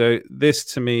CEO. So this,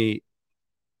 to me,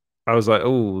 I was like,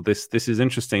 oh, this is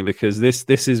interesting, because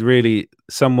this is really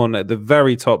someone at the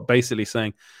very top basically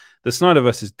saying the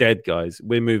Snyderverse is dead, guys.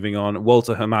 We're moving on.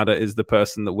 Walter Hamada is the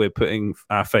person that we're putting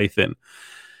our faith in.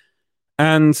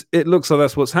 And it looks like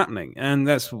that's what's happening. And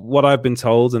that's what I've been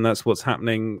told. And that's what's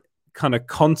happening kind of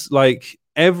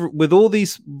with all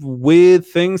these weird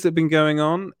things that have been going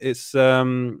on. It's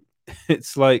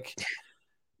like,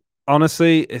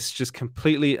 honestly, it's just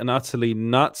completely and utterly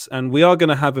nuts. And we are going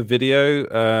to have a video,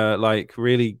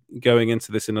 really going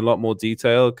into this in a lot more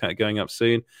detail, kind of going up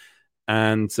soon.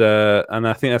 And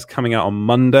I think that's coming out on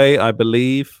Monday, I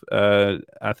believe.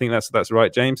 I think that's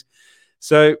right, James.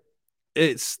 So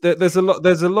there's a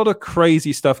lot of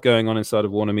crazy stuff going on inside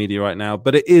of Warner Media right now,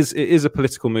 but it is a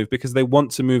political move because they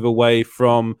want to move away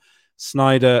from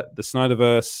Snyder, the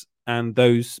Snyderverse, and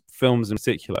those films in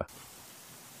particular.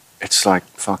 It's like,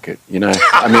 fuck it,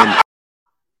 I mean.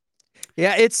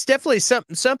 Yeah, it's definitely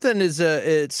something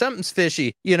something's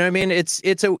fishy.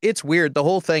 It's weird, the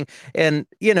whole thing. And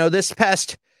this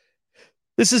past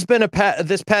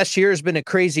year has been a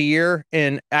crazy year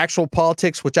in actual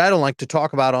politics, which I don't like to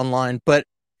talk about online. But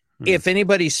if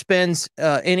anybody spends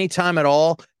any time at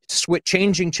all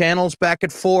changing channels back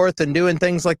and forth and doing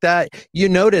things like that, you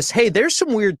notice, hey, there's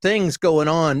some weird things going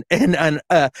on, and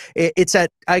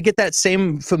I get that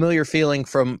same familiar feeling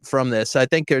from this. I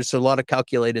think there's a lot of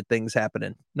calculated things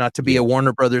happening. Not to be a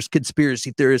Warner Brothers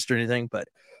conspiracy theorist or anything, but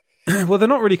well, they're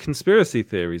not really conspiracy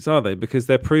theories, are they? Because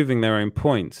they're proving their own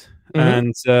point.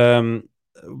 And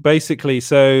basically,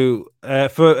 so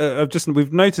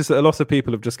we've noticed that a lot of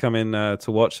people have just come in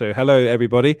to watch. So hello,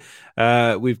 everybody.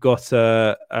 We've got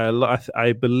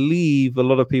I believe a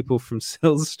lot of people from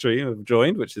Sil's stream have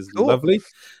joined, which is lovely.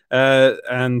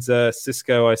 And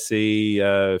Cisco, I see.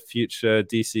 Future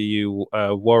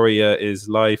DCU Warrior is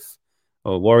life.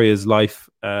 Or Warrior's Life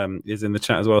is in the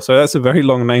chat as well. So that's a very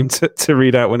long name to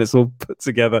read out when it's all put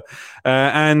together.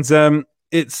 And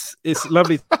it's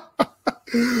lovely.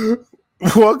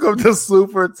 Welcome to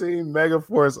Super Team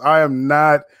Megaforce. I am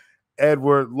not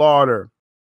Edward Lauder.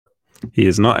 He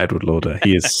is not Edward Lauder.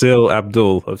 He is Sil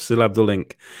Abdul of Sil Abdul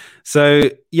Inc. So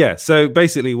yeah, so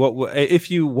basically,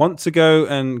 if you want to go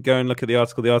and look at the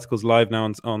article's live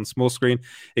now on small screen.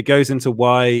 It goes into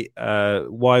why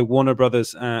Warner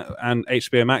Brothers and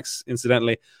HBO Max,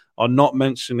 incidentally, are not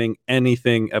mentioning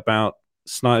anything about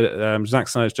Zack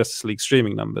Snyder's Justice League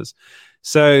streaming numbers.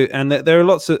 So, and it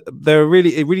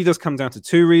really does come down to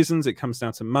two reasons. It comes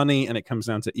down to money and it comes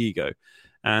down to ego.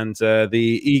 And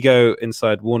the ego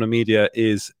inside Warner Media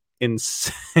is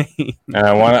insane. And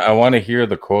I want to hear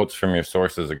the quotes from your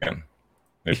sources again.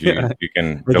 If you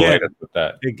can delight us with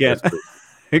that. Again.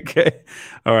 Okay.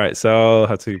 All right. So I'll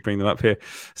have to bring them up here.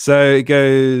 So it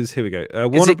goes, here we go.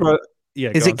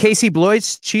 Is it Casey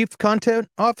Bloyd's chief content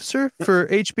officer for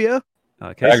HBO?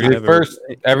 Okay. Actually, first,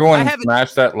 everyone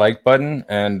smash that like button,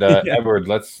 and Edward,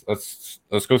 let's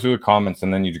go through the comments,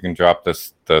 and then you can drop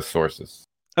the sources.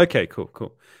 Okay, cool.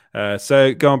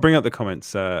 So go on, bring up the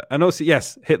comments, and also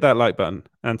yes, hit that like button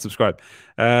and subscribe.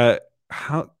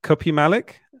 Copy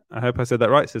Malik, I hope I said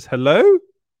that right. Says hello.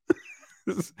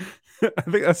 I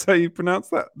think that's how you pronounce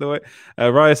that. The way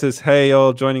Raya says, "Hey,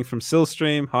 y'all, joining from Sil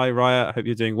Stream. Hi, Raya. I hope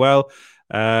you're doing well.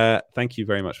 Thank you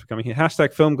very much for coming here."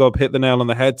 Hashtag FilmGob hit the nail on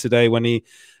the head today when it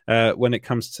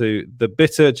comes to the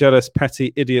bitter, jealous,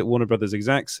 petty, idiot Warner Brothers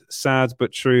execs. Sad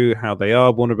but true how they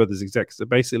are. Warner Brothers execs are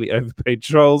basically overpaid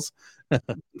trolls.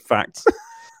 Facts.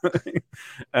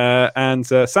 And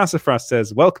Sassafras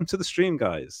says, "Welcome to the stream,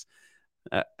 guys."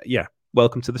 Yeah,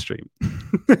 welcome to the stream.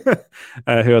 Who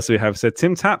else do we have? Said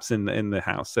Tim Taps in the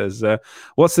house says,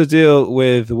 "What's the deal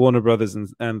with Warner Brothers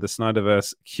and the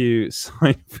Snyderverse Q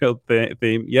Seinfeld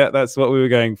theme?" Yeah, that's what we were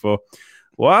going for.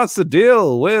 What's the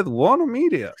deal with Warner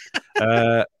Media?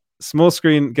 Small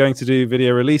screen going to do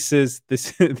video releases.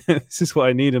 This is what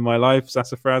I need in my life.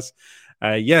 Sassafras.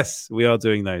 Yes, we are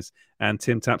doing those. And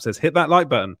Tim Tap says, "Hit that like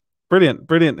button." Brilliant.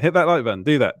 Hit that like button.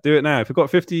 Do that. Do it now. If we've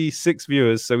got 56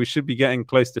 viewers, so we should be getting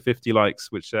close to 50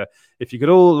 likes, which if you could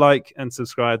all like and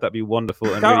subscribe, that'd be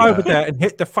wonderful. And go over there and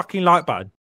hit the fucking like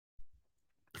button.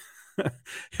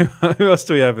 Who else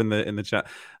do we have in the chat?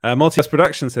 Multiverse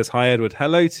Productions says, "Hi, Edward.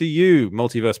 Hello to you,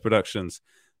 Multiverse Productions."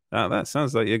 That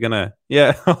sounds like you're gonna,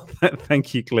 yeah.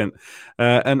 Thank you, Clint.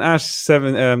 And Ash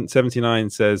 79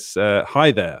 says,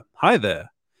 "Hi there.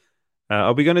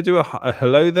 Are we going to do a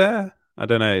hello there?" I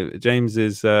don't know. James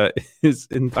is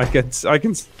in. I can.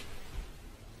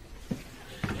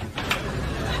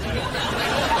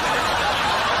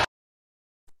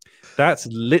 That's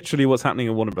literally what's happening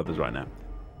in Warner Brothers right now.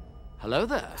 Hello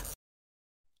there.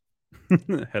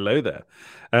 Hello there.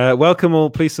 Welcome all.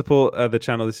 Please support the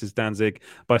channel. This is Danzig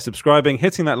by subscribing,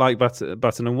 hitting that like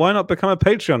button, and why not become a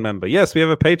Patreon member? Yes, we have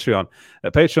a Patreon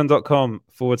at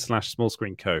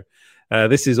patreon.com/smallscreenco.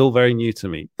 This is all very new to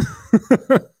me.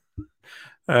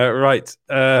 Right.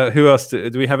 Who else?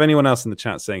 Do we have anyone else in the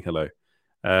chat saying hello?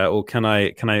 Or can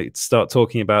I start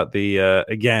talking about the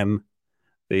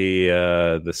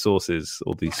sources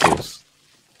or the source?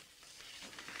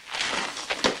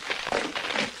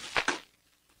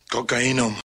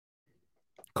 Cocainum.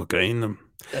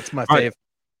 That's my fave.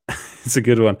 It's a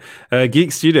good one.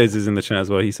 Geek Studios is in the chat as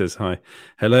well. He says hi.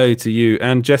 Hello to you.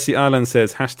 And Jesse Allen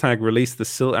says, #release the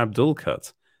Sil Abdul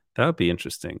cut. That would be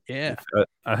interesting. Yeah.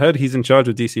 I heard he's in charge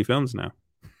of DC Films now.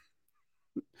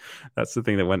 That's the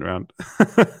thing that went around.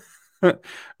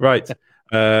 Right.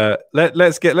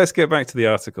 Let's get back to the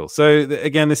article. So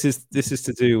again, this is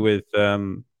to do with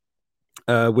the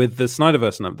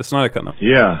Snyderverse number, the Snyder Cut number.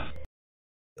 Yeah.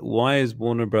 Why is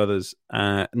Warner Brothers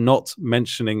not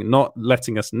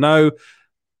letting us know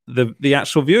the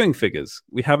actual viewing figures?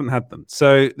 We haven't had them.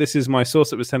 So this is my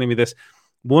source that was telling me this.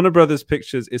 Warner Brothers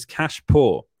Pictures is cash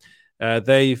poor.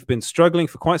 They've been struggling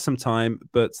for quite some time,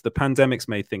 but the pandemic's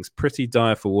made things pretty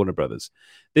dire for Warner Brothers.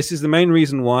 This is the main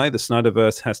reason why the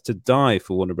Snyderverse has to die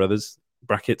for Warner Brothers,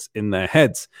 brackets, in their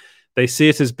heads. They see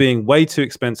it as being way too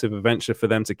expensive a venture for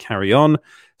them to carry on.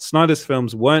 Snyder's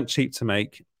films weren't cheap to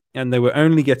make, and they were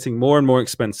only getting more and more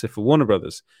expensive for Warner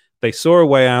Brothers. They saw a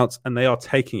way out, and they are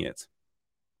taking it.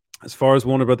 As far as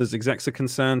Warner Brothers execs are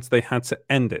concerned, they had to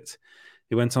end it.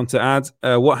 He went on to add,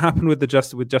 what happened with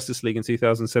Justice League in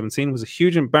 2017 was a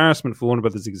huge embarrassment for Warner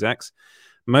Brothers execs.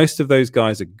 Most of those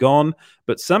guys are gone,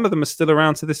 but some of them are still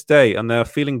around to this day, and they are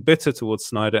feeling bitter towards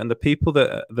Snyder and the people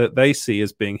that they see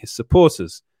as being his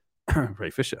supporters. Ray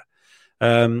Fisher.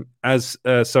 As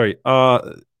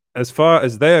far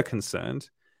as they are concerned,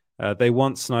 they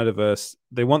want Snyderverse.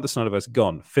 They want the Snyderverse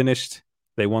gone, finished.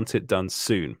 They want it done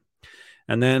soon.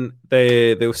 And then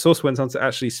the source went on to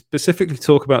actually specifically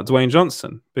talk about Dwayne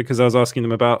Johnson, because I was asking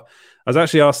them about. I was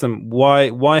actually asked them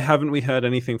why haven't we heard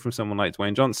anything from someone like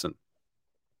Dwayne Johnson?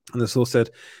 And the source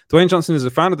said, Dwayne Johnson is a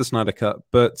fan of the Snyder Cut,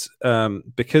 but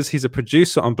because he's a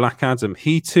producer on Black Adam,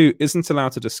 he too isn't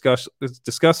allowed to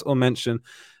discuss or mention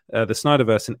the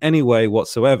Snyderverse in any way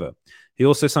whatsoever. He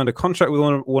also signed a contract with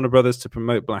Warner Brothers to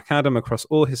promote Black Adam across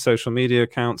all his social media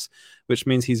accounts, which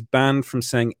means he's banned from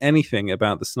saying anything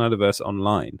about the Snyderverse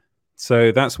online.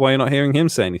 So that's why you're not hearing him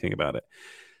say anything about it.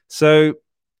 So,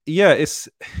 yeah, it's,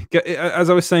 as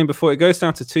I was saying before, it goes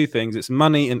down to two things. It's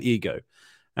money and ego.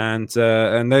 And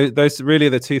those really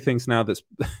are the two things now that's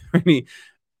really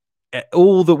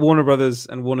all that Warner Brothers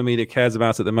and Warner Media cares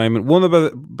about at the moment.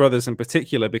 Warner Brothers in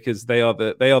particular, because they are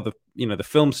the the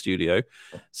film studio,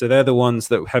 so they're the ones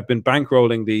that have been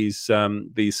bankrolling these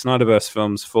Snyderverse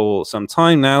films for some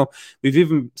time now.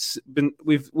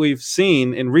 We've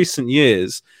seen in recent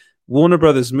years Warner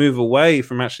Brothers move away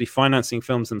from actually financing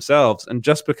films themselves and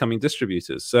just becoming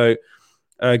distributors. So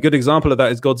a good example of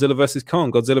that is Godzilla vs.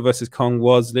 Kong. Godzilla vs. Kong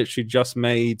was literally just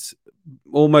made,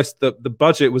 almost the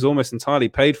budget was almost entirely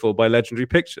paid for by Legendary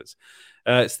Pictures.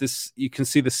 It's this, you can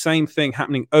see the same thing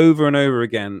happening over and over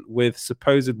again with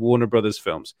supposed Warner Brothers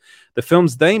films. The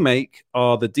films they make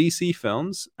are the DC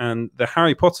films, and the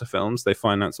Harry Potter films they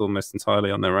finance almost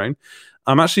entirely on their own.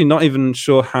 I'm actually not even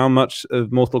sure how much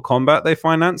of Mortal Kombat they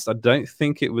financed. I don't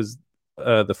think it was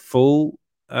the full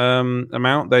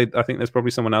amount. I think there's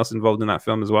probably someone else involved in that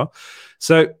film as well.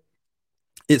 So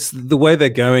it's the way they're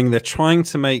going. They're trying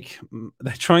to make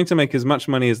as much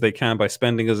money as they can by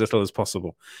spending as little as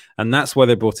possible, and that's why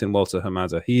they brought in Walter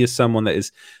Hamada. He is someone that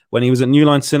is, when he was at New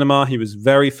Line Cinema, he was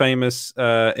very famous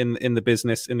in the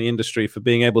business, in the industry, for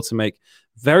being able to make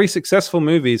very successful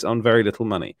movies on very little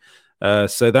money.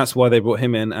 So that's why they brought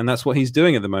him in, and that's what he's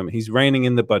doing at the moment. He's reining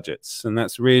in the budgets, and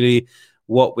that's really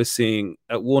what we're seeing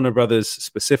at Warner Brothers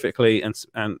specifically, and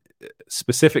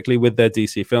specifically with their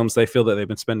DC films. They feel that they've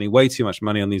been spending way too much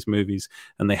money on these movies,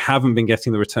 and they haven't been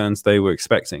getting the returns they were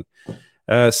expecting.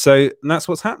 So that's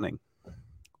what's happening.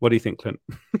 What do you think, Clint?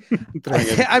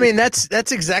 I mean, that's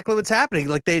exactly what's happening.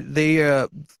 Like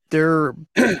they're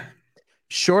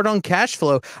short on cash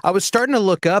flow. I was starting to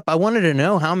look up. I wanted to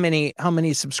know how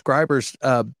many subscribers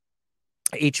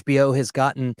HBO has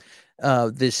gotten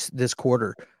this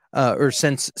quarter. Or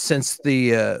since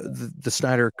the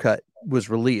Snyder Cut was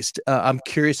released. I'm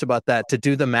curious about that, to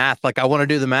do the math. Like, I want to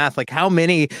do the math, like how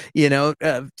many,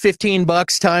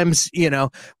 $15 times,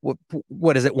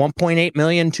 what is it? 1.8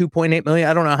 million, 2.8 million.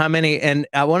 I don't know how many. And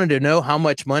I wanted to know how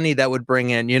much money that would bring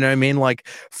in, you know what I mean? Like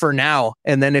for now.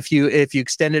 And then if you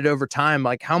extend it over time,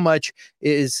 like how much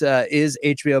is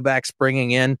HBO Max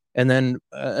bringing in? And then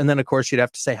of course you'd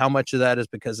have to say how much of that is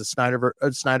because of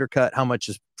Snyder Cut, how much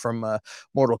is from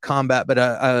Mortal Kombat. But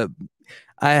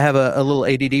I have a little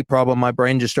ADD problem. My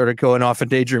brain just started going off and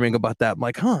daydreaming about that. I'm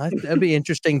like, that'd be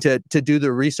interesting to do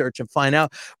the research and find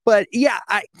out. But yeah,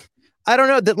 I don't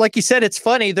know. That, like you said, it's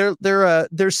funny.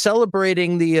 They're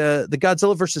celebrating the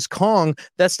Godzilla versus Kong.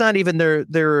 That's not even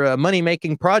their money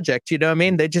making project. You know what I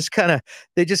mean? They just kind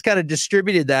of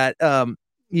distributed that.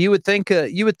 You would think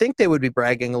they would be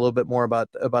bragging a little bit more about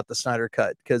the Snyder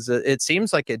Cut, because it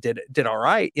seems like it did all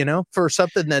right, for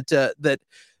something that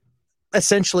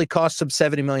essentially cost them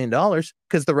 $70 million,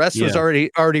 because the rest was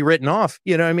already written off.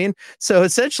 You know what I mean? So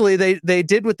essentially they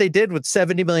did what they did with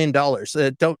 $70 million.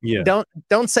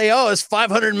 Don't say, oh, it's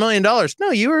 $500 million.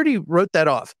 No, you already wrote that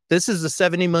off. This is a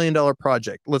 $70 million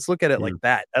project. Let's look at it like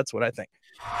that. That's what I think.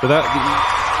 So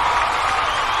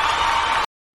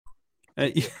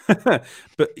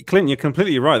but Clint, you're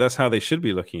completely right. That's how they should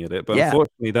be looking at it. But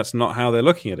unfortunately, that's not how they're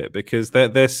looking at it, because they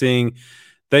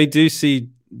do see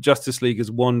Justice League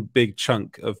as one big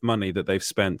chunk of money that they've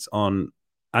spent on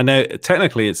I know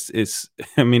technically it's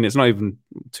I mean it's not even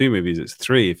 2 movies, it's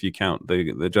 3 if you count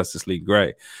the Justice League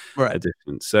Grey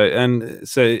edition.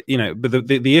 So you know, but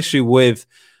the issue with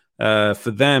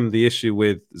for them, the issue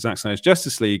with Zack Snyder's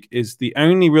Justice League is the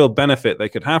only real benefit they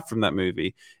could have from that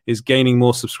movie is gaining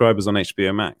more subscribers on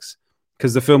HBO Max,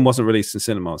 because the film wasn't released in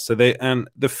cinemas. So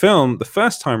the film, the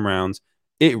first time round,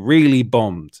 it really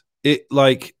bombed.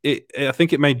 I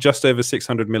think it made just over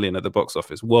 600 million at the box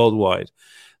office worldwide.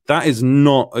 That is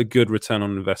not a good return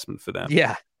on investment for them.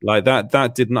 Yeah. Like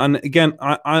that didn't. And again,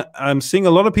 I'm seeing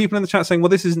a lot of people in the chat saying, well,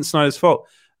 this isn't Snyder's fault.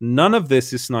 None of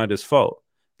this is Snyder's fault.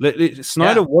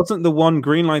 Snyder wasn't the one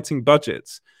greenlighting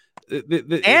budgets.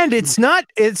 And it's not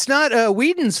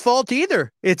Whedon's fault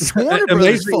either. It's Warner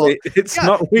Brothers' fault. It's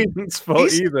not Whedon's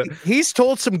fault either. He's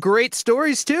told some great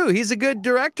stories too. He's a good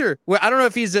director. Well, I don't know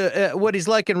if he's what he's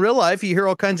like in real life. You hear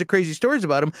all kinds of crazy stories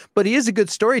about him, but he is a good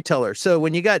storyteller. So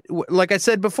when you got, like I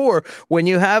said before, when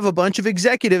you have a bunch of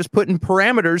executives putting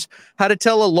parameters how to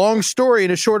tell a long story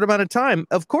in a short amount of time,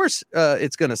 of course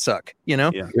it's going to suck. You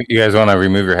know. Yeah. You guys want to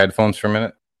remove your headphones for a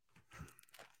minute?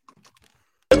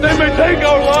 They may take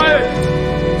our lives,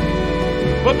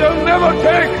 but they'll never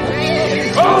take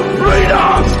our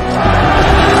freedom!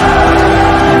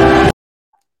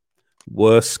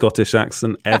 Worst Scottish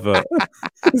accent ever.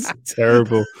 It's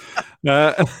terrible.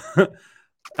 I'm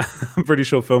pretty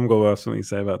sure Film Gore will have something to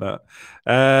say about that.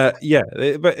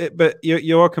 But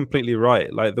you are completely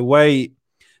right. Like the way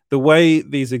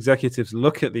these executives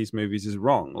look at these movies is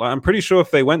wrong. Like I'm pretty sure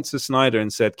if they went to Snyder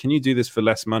and said, "Can you do this for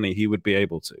less money?" he would be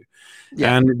able to.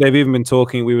 Yeah. And they've even been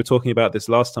talking. We were talking about this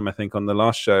last time, I think, on the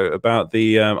last show about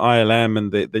the ILM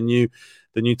and the new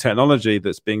technology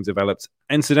that's being developed.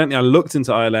 Incidentally, I looked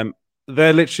into ILM.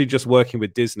 They're literally just working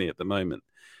with Disney at the moment.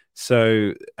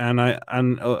 So, and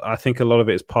I think a lot of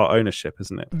it is part ownership,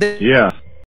 isn't it? Yeah.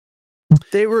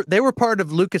 They were part of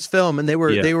Lucasfilm, and they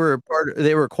were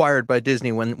acquired by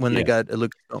Disney when they got a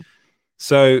Lucasfilm.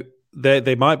 So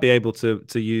they might be able to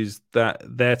use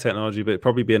their technology, but it'd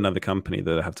probably be another company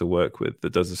that they have to work with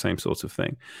that does the same sort of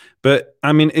thing. But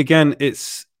I mean, again,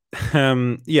 it's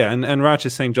and Raj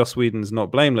is saying Joss Whedon's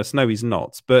not blameless. No, he's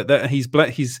not. But that he's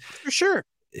for sure.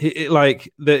 That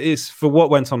is for what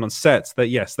went on set.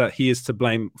 That he is to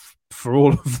blame for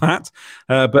all of that.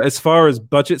 But as far as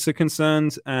budgets are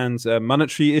concerned and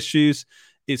monetary issues,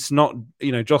 it's not.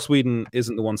 Joss Whedon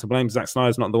isn't the one to blame. Zack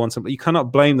Snyder's not the one to blame. You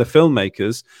cannot blame the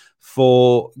filmmakers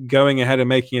for going ahead and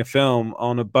making a film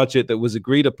on a budget that was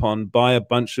agreed upon by a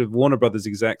bunch of Warner Brothers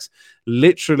execs.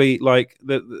 Literally, like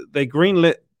they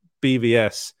greenlit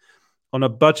BVS on a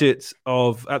budget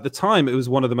of, at the time, it was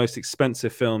one of the most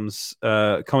expensive films,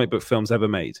 comic book films ever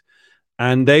made.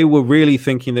 And they were really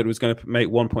thinking that it was going to make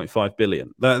 1.5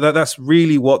 billion. That's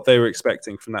really what they were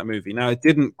expecting from that movie. Now, it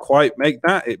didn't quite make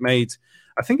that.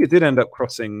 I think it did end up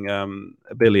crossing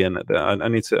a billion. I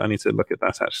need to look at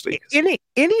that, actually.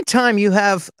 Any time you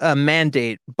have a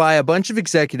mandate by a bunch of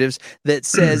executives that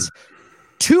says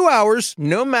 2 hours,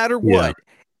 no matter what,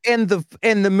 and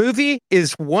the movie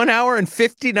is 1 hour and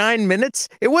 59 minutes.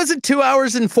 It wasn't 2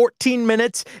 hours and 14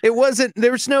 minutes. It wasn't.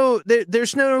 There's no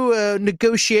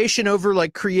negotiation over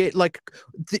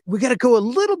we got to go a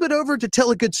little bit over to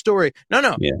tell a good story.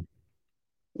 No. Yeah.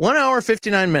 1 hour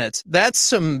 59 minutes. That's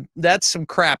some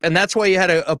crap, and that's why you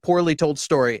had a poorly told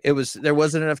story. There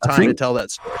wasn't enough time to tell that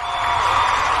story.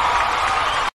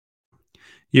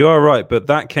 You are right, but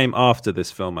that came after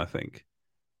this film, I think.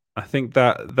 I think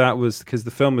that was because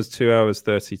the film was 2 hours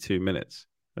 32 minutes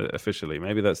officially.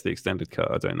 Maybe that's the extended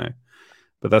cut. I don't know,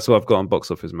 but that's what I've got on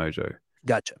Box Office Mojo.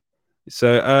 Gotcha.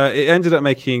 So it ended up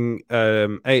making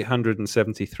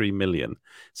 873 million.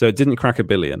 So it didn't crack a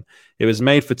billion. It was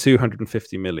made for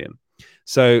 250 million.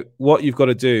 So what you've got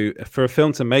to do for a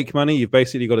film to make money, you've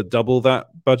basically got to double that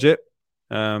budget.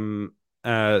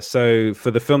 So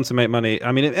for the film to make money,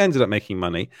 I mean, it ended up making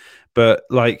money, but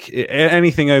like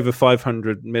anything over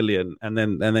 500 million, and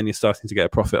then you're starting to get a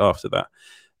profit after that.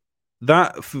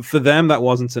 That for them, that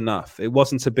wasn't enough. It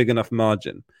wasn't a big enough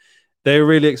margin. They were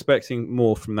really expecting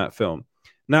more from that film.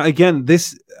 Now, again,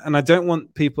 and I don't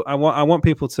want people. I want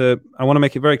to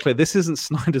make it very clear. This isn't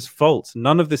Snyder's fault.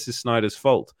 None of this is Snyder's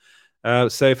fault.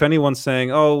 So if anyone's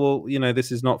saying, "Oh, well,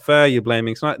 this is not fair," you're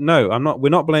blaming Snyder. No, I'm not. We're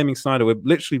not blaming Snyder. We're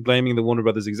literally blaming the Warner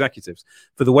Brothers executives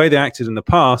for the way they acted in the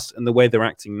past and the way they're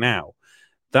acting now.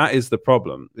 That is the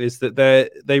problem. Is that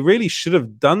they really should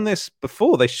have done this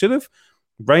before. They should have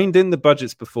reined in the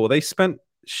budgets before. They spent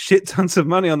shit tons of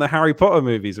money on the Harry Potter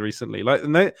movies recently.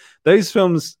 Those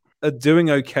films are doing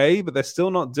okay, but they're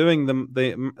still not doing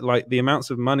the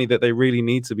amounts of money that they really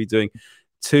need to be doing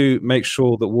to make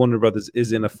sure that Warner Brothers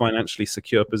is in a financially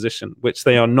secure position, which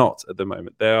they are not at the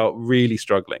moment. They are really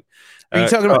struggling. Are you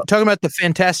talking about the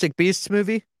Fantastic Beasts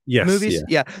movie? Yes, movies?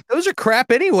 Yeah. Those are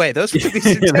crap anyway. Those movies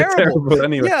are terrible.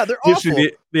 Anyway. Yeah, they're awful.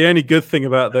 The only good thing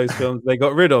about those films they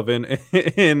got rid of in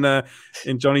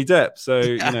Johnny Depp. So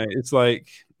it's like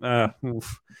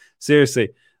seriously,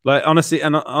 like honestly,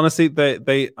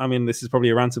 they. I mean, this is probably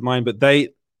a rant of mine, but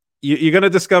you're going to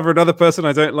discover another person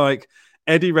I don't like.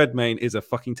 Eddie Redmayne is a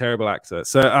fucking terrible actor.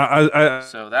 So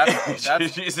So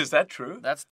that's is that true?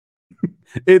 That's.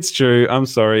 It's true. I'm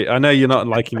sorry. I know you're not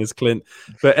liking his Clint,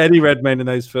 but Eddie Redmayne in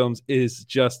those films is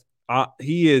just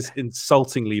he is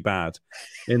insultingly bad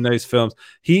in those films.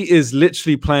 He is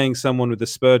literally playing someone with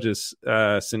Asperger's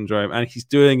syndrome, and he's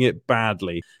doing it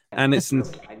badly. And it's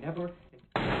I never.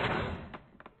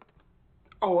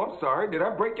 Oh, I'm sorry. Did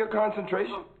I break your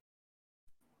concentration?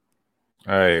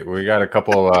 All right, we got a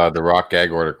couple The Rock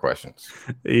gag order questions.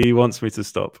 He wants me to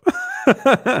stop.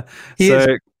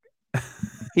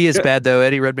 He is bad though.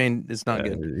 Eddie Redmayne is not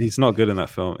good. He's not good in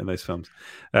those films.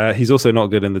 He's also not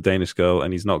good in The Danish Girl,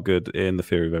 and he's not good in The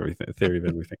Theory of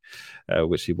Everything,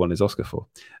 which he won his Oscar for.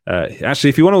 Actually,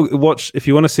 if you want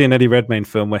to see an Eddie Redmayne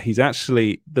film where he's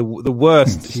actually the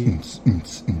worst,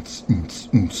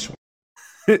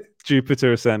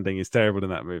 Jupiter Ascending is terrible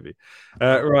in that movie.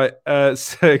 Right.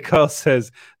 So Carl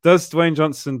says, does Dwayne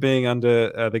Johnson being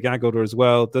under the gag order as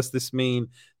well, does this mean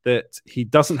that he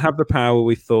doesn't have the power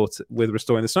we thought with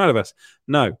restoring the Snyderverse?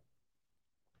 No,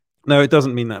 it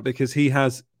doesn't mean that, because he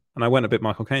has, and I went a bit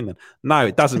Michael Caine then. No,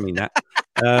 it doesn't mean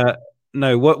that.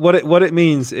 No, what it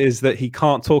means is that he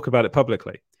can't talk about it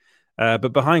publicly.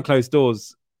 But behind closed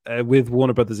doors with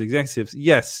Warner Brothers executives,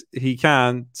 yes, he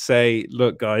can say,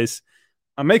 look, guys,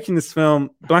 I'm making this film.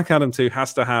 Black Adam 2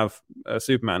 has to have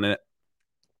Superman in it.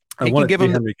 I want it to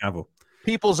be Henry Cavill.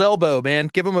 People's elbow, man.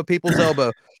 Give him a people's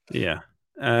elbow. Yeah.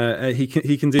 He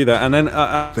can do that, and then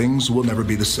things will never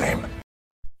be the same.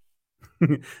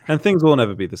 And things will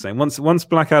never be the same once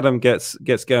Black Adam gets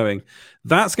going.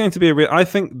 That's going to be I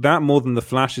think that more than The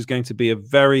Flash is going to be a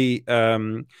very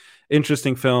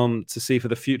interesting film to see for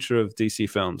the future of DC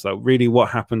films. Like, really, what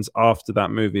happens after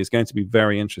that movie is going to be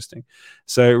very interesting.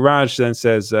 So Raj then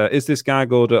says, "Is this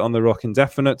gag order on The Rock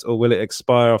indefinite, or will it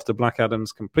expire after Black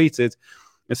Adam's completed?"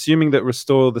 Assuming that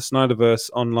Restore the Snyderverse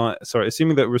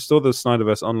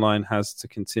Online has to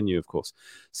continue, of course.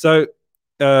 So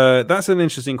that's an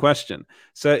interesting question.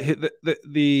 So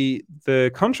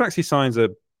the contracts he signs are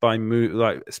by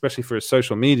especially for his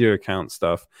social media account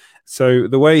stuff. So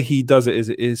the way he does it is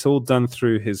it's all done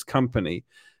through his company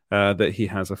that he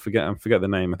has. I forget the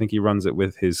name. I think he runs it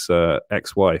with his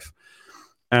ex-wife,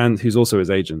 and who's also his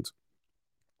agent.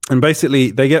 And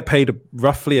basically, they get paid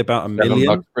roughly about $1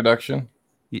 million. $7 production.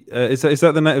 Is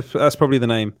that the name? That's probably the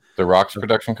name. The Rock's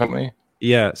production company.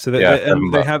 Yeah. So they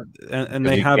have.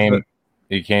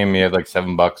 He came. He had like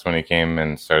 $7 when he came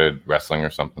and started wrestling or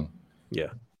something. Yeah,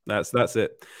 that's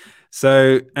it.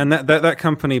 So, and that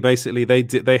company basically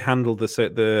they handle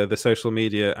the social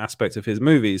media aspect of his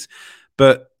movies,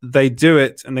 but they do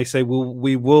it and they say, well,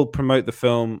 we will promote the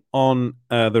film on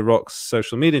The Rock's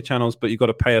social media channels, but you've got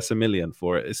to pay us $1 million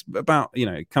for it. It's about,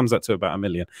 it comes up to about $1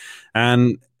 million,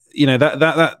 and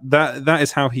that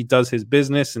is how he does his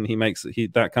business, and he makes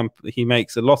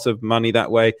a lot of money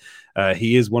that way.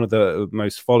 He is one of the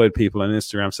most followed people on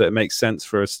Instagram, so it makes sense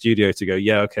for a studio to go,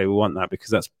 yeah, okay, we want that,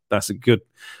 because that's a good,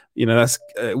 that's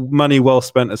money well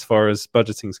spent as far as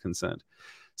budgeting is concerned.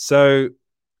 So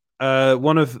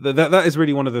that is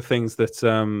really one of the things that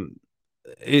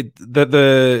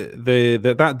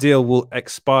that deal will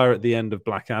expire at the end of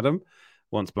Black Adam.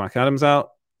 Once Black Adam's out,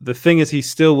 the thing is, he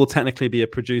still will technically be a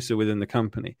producer within the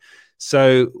company.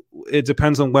 So it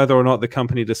depends on whether or not the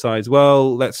company decides,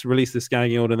 well, let's release this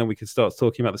gagging order and then we can start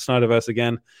talking about the Snyderverse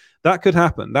again. That could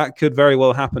happen. That could very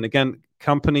well happen. Again,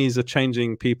 companies are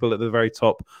changing people at the very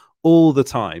top all the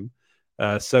time.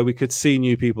 So we could see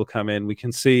new people come in. We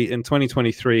can see in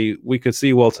 2023, we could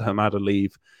see Walter Hamada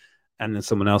leave and then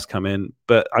someone else come in.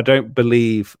 But I don't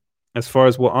believe, as far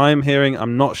as what I'm hearing,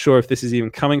 I'm not sure if this is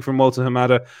even coming from Walter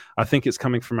Hamada. I think it's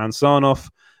coming from Ansanoff,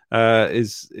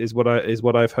 is what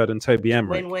I've heard, and Toby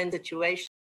Emmerich. Win-win situation.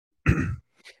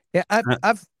 Yeah,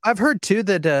 I've heard too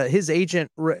that his agent.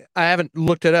 I haven't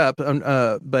looked it up,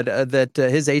 but that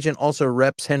his agent also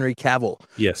reps Henry Cavill.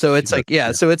 Yes. So it's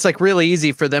so it's like really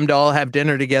easy for them to all have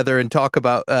dinner together and talk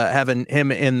about having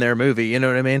him in their movie. You know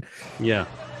what I mean? Yeah.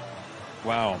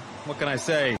 Wow. What can I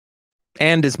say?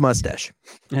 And his mustache.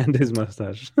 Yeah.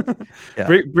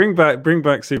 Yeah. Bring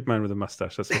back Superman with a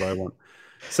mustache. That's what I want.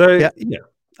 So yeah.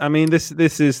 I mean, this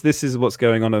is what's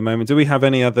going on at the moment. Do we have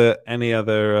any other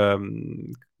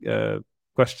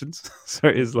questions?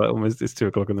 Sorry, it's like almost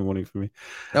 2:00 in the morning for me.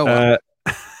 Oh, wow.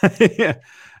 Yeah.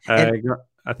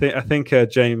 I think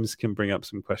James can bring up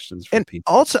some questions from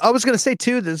people. Also, I was going to say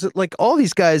too, there's like all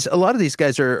these guys. A lot of these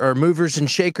guys are movers and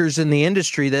shakers in the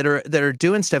industry that are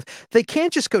doing stuff. They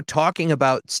can't just go talking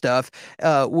about stuff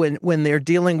when they're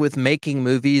dealing with making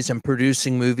movies and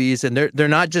producing movies, and they're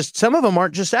not just. Some of them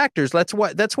aren't just actors. That's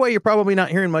why you're probably not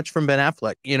hearing much from Ben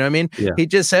Affleck. You know what I mean? Yeah. He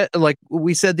just said, like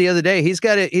we said the other day, he's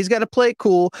got to play it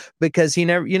cool because you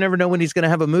never know when he's going to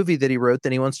have a movie that he wrote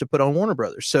that he wants to put on Warner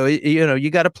Brothers. So you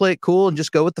got to play it cool and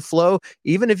just go with the flow,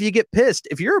 even if you get pissed.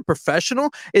 If you're a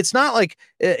professional, it's not like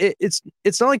it's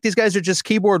not like these guys are just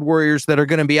keyboard warriors that are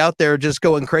going to be out there just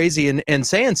going crazy and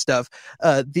saying stuff.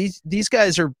 These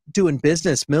guys are doing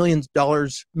business, millions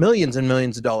and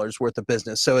millions of dollars worth of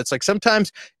business. So it's like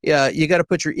sometimes you got to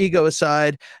put your ego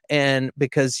aside, and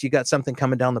because you got something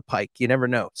coming down the pike, you never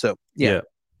know. So yeah.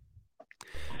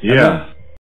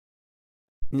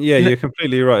 Yeah, you're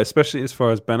completely right, especially as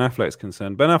far as Ben Affleck's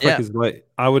concerned. Ben Affleck is like,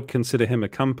 I would consider him a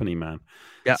company man.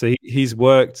 Yeah. So he's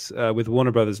worked with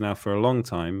Warner Brothers now for a long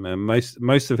time. And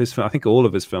most of his, I think all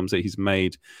of his films that he's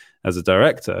made as a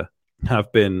director have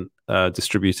been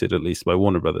distributed at least by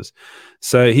Warner Brothers.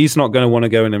 So he's not going to want to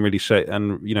go in and really shake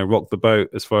and rock the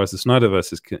boat as far as the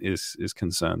Snyderverse is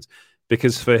concerned,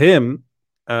 because for him,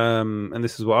 and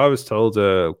this is what I was told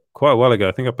quite a while ago.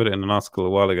 I think I put it in an article a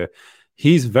while ago.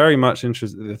 He's very much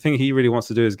interested. The thing he really wants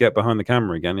to do is get behind the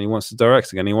camera again. And he wants to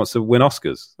direct again. He wants to win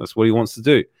Oscars. That's what he wants to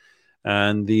do.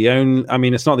 And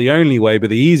it's not the only way,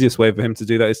 but the easiest way for him to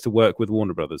do that is to work with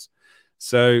Warner Brothers.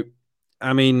 So,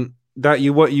 I mean, that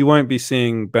you won't be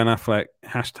seeing Ben Affleck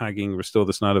hashtagging Restore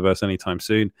the Snyderverse anytime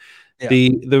soon. Yeah.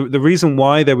 The reason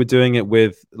why they were doing it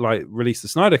with like Release the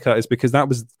Snyder Cut is because that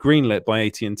was greenlit by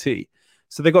AT&T.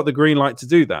 So they got the green light to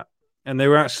do that. And they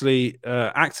were actually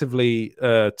actively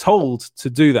told to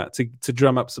do that, to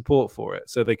drum up support for it,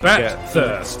 so they could get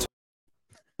first.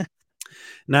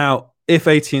 Now, if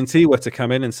AT&T were to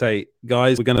come in and say,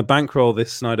 guys, we're going to bankroll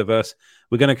this Snyderverse,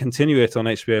 we're going to continue it on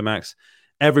HBO Max,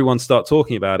 everyone start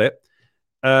talking about it,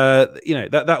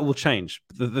 that will change.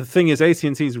 The thing is,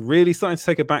 AT&T is really starting to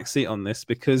take a back seat on this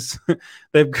because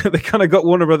they kind of got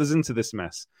Warner Brothers into this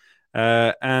mess.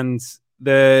 And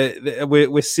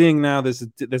we're seeing now there's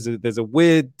a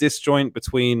weird disjoint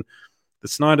between the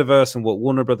Snyderverse and what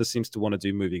Warner Brothers seems to want to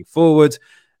do moving forward.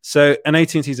 So, and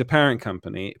AT&T is a parent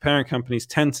company. Parent companies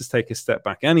tend to take a step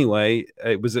back anyway.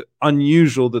 It was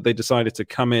unusual that they decided to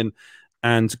come in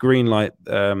and greenlight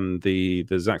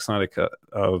the Zack Snyder cut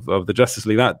of the Justice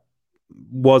League. That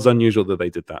was unusual that they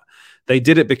did that. They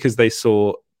did it because they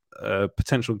saw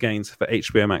potential gains for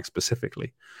HBO Max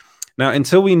specifically. Now,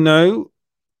 until we know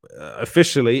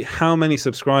officially how many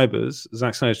subscribers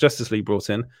Zack Snyder's Justice League brought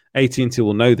in, AT&T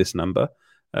will know this number.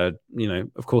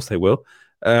 Of course they will.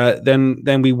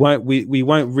 Then we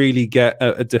won't really get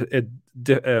a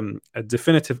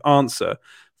definitive answer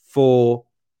for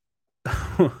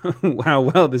how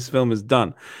well this film has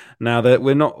done. Now that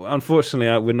we're not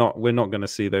going to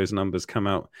see those numbers come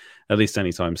out at least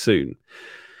anytime soon.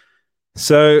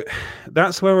 So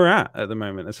that's where we're at the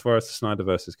moment as far as the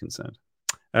Snyderverse is concerned.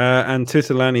 And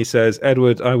Tutalani says,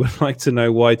 Edward, I would like to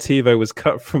know why TiVo was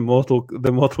cut from Mortal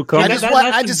Kombat.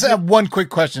 I just have one quick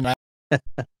question.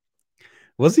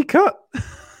 Was he cut?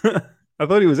 I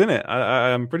thought he was in it.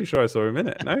 I'm pretty sure I saw him in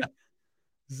it. No,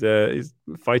 he's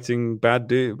fighting bad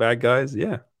guys.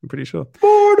 Yeah, I'm pretty sure.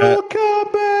 Mortal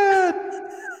Kombat.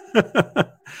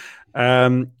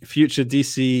 Future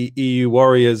DC EU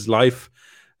Warriors Life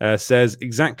says,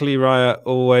 exactly, Raya,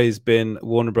 always been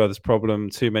Warner Brothers' problem.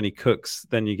 Too many cooks,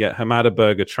 then you get Hamada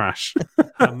Burger trash.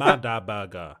 Hamada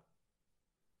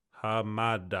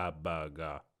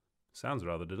Burger. Sounds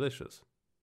rather delicious.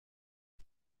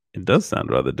 It does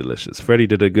sound rather delicious. Freddie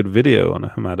did a good video on a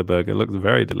Hamada Burger. It looks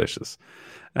very delicious.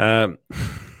 Hamada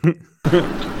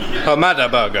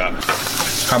Burger.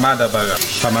 Hamada Burger.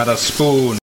 Hamada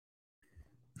Spoon.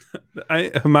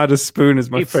 Hamada Spoon is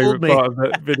my favorite part of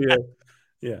that video.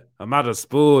 Yeah, Hamada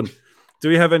Spoon. Do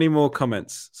we have any more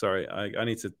comments? Sorry, I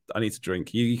need to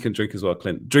drink. You can drink as well,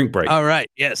 Clint. Drink break. All right.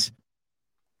 Yes.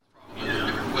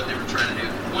 What they were trying to do.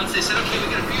 Once they said, okay,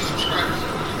 we got a few subscribers.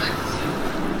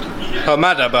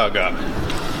 Hamada Burger.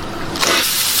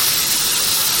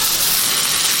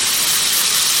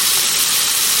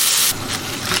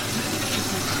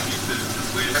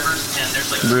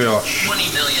 Brioche.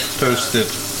 20 million. Toasted.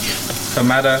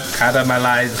 Hamada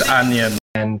caramelized onion.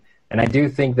 And I do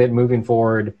think that moving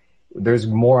forward, there's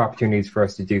more opportunities for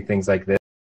us to do things like this.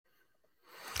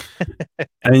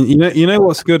 And you know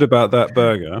what's good about that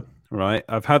burger, right?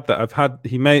 I've had that.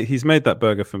 He's made that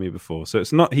burger for me before. So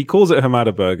it's not. He calls it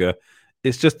Hamada burger.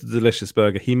 It's just a delicious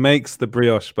burger. He makes the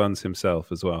brioche buns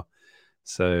himself as well.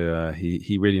 So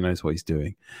he really knows what he's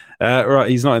doing. Right,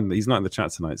 he's not in the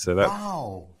chat tonight. So that.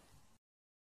 Wow.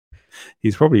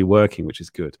 He's probably working, which is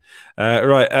good.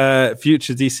 Right,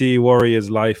 future DC Warriors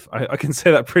life. I can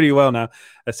say that pretty well now.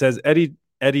 It says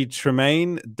Eddie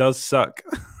Tremaine does suck.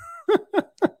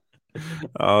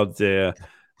 Oh dear.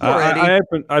 I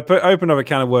opened up a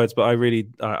can of words, but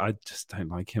I just don't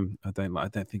like him. I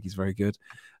don't think he's very good.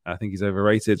 I think he's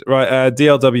overrated. Right,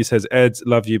 DLW says, Ed,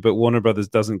 love you, but Warner Brothers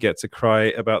doesn't get to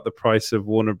cry about the price of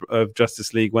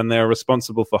Justice League when they are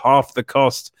responsible for half the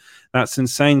cost. That's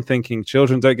insane thinking.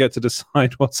 Children don't get to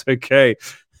decide what's okay.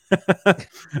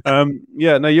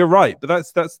 Yeah, no, you're right. But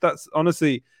that's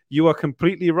honestly, you are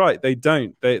completely right. They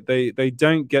don't. They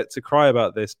don't get to cry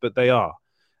about this, but they are.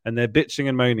 And they're bitching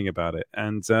and moaning about it.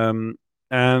 And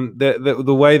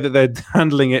the way that they're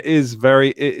handling it is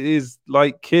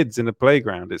like kids in a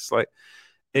playground.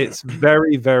 It's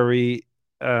very, very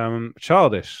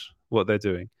childish what they're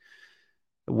doing.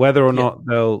 Whether or not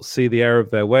they'll see the error of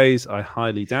their ways, I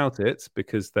highly doubt it,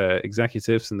 because they're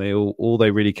executives and all they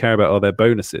really care about are their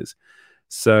bonuses.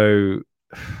 So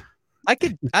I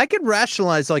could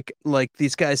rationalize like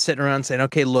these guys sitting around saying,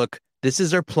 okay, look, this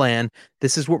is our plan.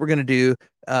 This is what we're going to do.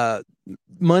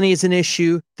 Money is an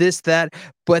issue, this, that.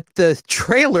 But the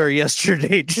trailer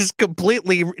yesterday just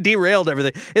completely derailed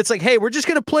everything. It's like, hey, we're just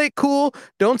going to play it cool.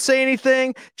 Don't say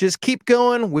anything. Just keep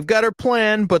going. We've got our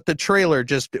plan. But the trailer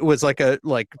just was like a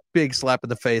big slap in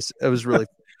the face. It was really,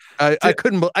 I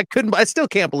still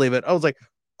can't believe it. I was like,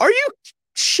 are you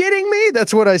shitting me?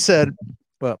 That's what I said.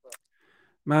 Well,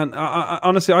 man, I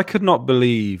honestly, I could not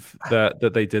believe that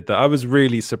they did that. I was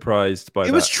really surprised by that.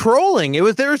 It was trolling. It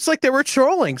was like they were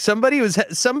trolling. Somebody was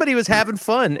having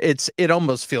fun. It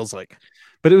almost feels like.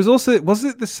 But it was also, was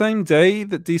it the same day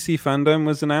that DC Fandom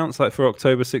was announced, like for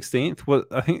October 16th? Well,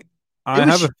 I think I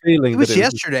have a feeling it was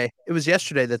yesterday. It was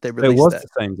yesterday that they released. It was that. the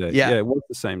same day. Yeah, it was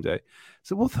the same day.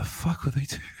 So what the fuck were they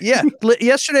doing? Yeah,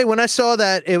 yesterday when I saw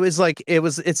that,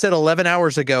 it said 11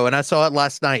 hours ago, and I saw it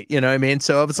last night. You know what I mean?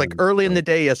 So I was like early in the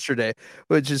day yesterday,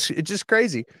 which is just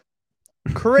crazy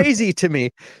to me.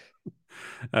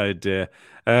 Oh dear.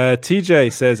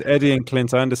 TJ says, Eddie and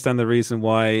Clint, I understand the reason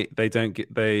why they don't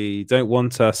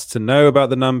want us to know about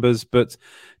the numbers, but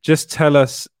just tell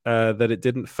us that it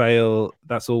didn't fail.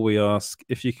 That's all we ask.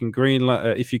 If you can't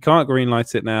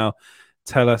greenlight it now,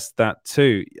 tell us that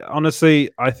too. Honestly,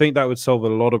 I think that would solve a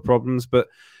lot of problems, but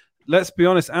let's be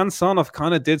honest, Ann Sarnoff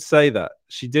kind of did say that.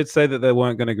 She did say that they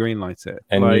weren't going to greenlight it.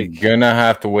 And you're going to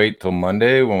have to wait till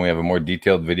Monday when we have a more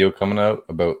detailed video coming out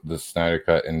about the Snyder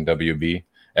Cut in WB.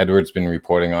 Edward's been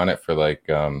reporting on it for like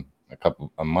a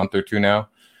month or two now.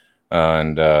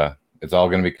 And it's all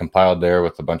going to be compiled there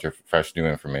with a bunch of fresh new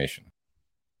information.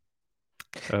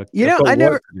 I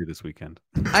never do this weekend.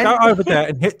 Go over there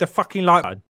and hit the fucking like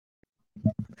button.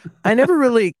 I never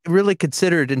really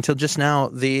considered until just now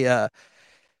the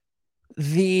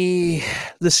Restore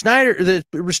the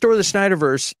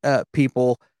Snyderverse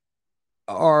people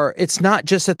are. It's not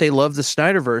just that they love the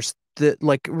Snyderverse. That,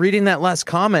 like, reading that last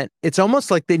comment, it's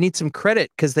almost like they need some credit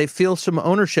because they feel some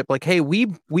ownership. Like, hey, we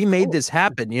made this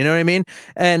happen. You know what I mean?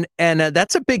 And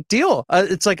that's a big deal.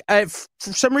 It's like for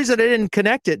some reason I didn't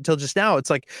connect it until just now. It's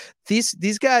like these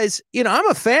guys. You know, I'm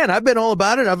a fan. I've been all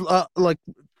about it. I've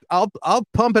I'll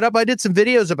pump it up. I did some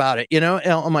videos about it,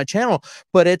 on my channel,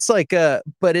 but it's like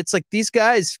these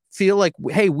guys feel like,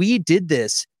 hey, we did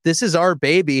this. This is our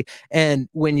baby. And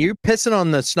when you're pissing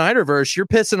on the Snyderverse, you're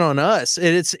pissing on us.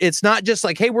 And it's not just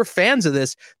like, hey, we're fans of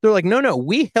this. They're like, no,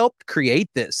 we helped create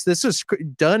this. This was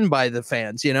done by the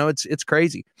fans. It's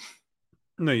crazy.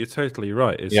 No, you're totally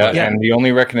right. And the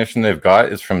only recognition they've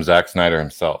got is from Zack Snyder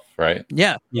himself, right?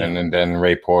 Yeah. And then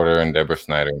Ray Porter and Deborah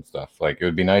Snyder and stuff. Like, it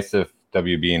would be nice if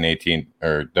WB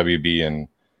and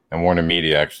Warner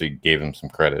Media actually gave him some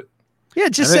credit. Yeah,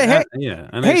 just say, hey,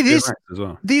 hey, these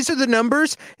are the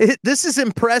numbers. This is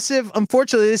impressive.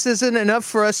 Unfortunately, this isn't enough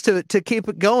for us to keep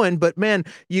it going. But man,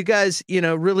 you guys,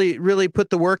 really put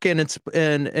the work in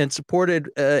and supported,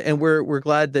 and we're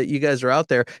glad that you guys are out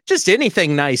there. Just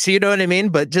anything nice, you know what I mean?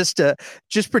 But just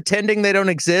pretending they don't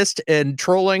exist and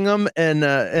trolling them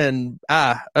and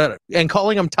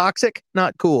calling them toxic,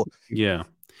 not cool. Yeah.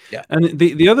 Yeah, and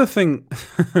the other thing,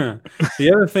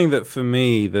 that for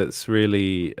me that's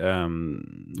really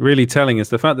really telling is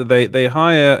the fact that they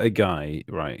hire a guy,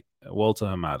 right, Walter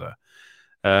Hamada.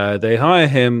 They hire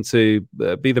him to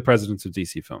be the president of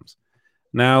DC Films,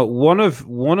 Now, one of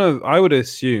I would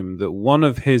assume that one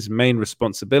of his main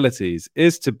responsibilities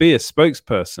is to be a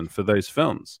spokesperson for those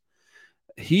films.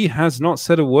 He has not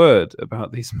said a word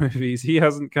about these movies. He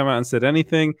hasn't come out and said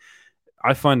anything.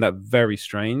 I find that very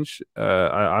strange.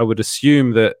 I would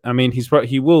assume that. I mean,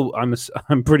 he will.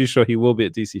 I'm pretty sure he will be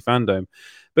at DC Fandom,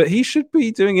 but he should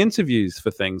be doing interviews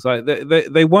for things like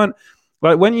they weren't.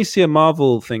 Like when you see a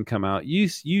Marvel thing come out, you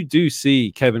do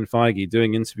see Kevin Feige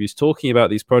doing interviews, talking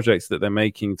about these projects that they're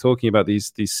making, talking about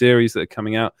these series that are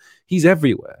coming out. He's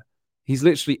everywhere. He's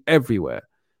literally everywhere.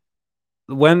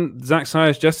 When Zack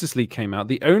Snyder's Justice League came out,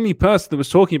 the only person that was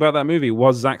talking about that movie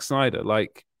was Zack Snyder,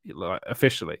 like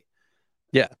officially.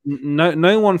 Yeah.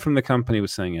 No one from the company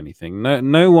was saying anything.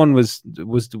 No one was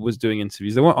doing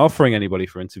interviews. They weren't offering anybody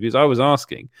for interviews. I was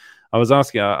asking. I was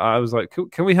like,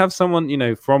 can we have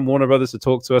someone, from Warner Brothers to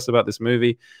talk to us about this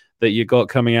movie that you got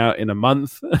coming out in a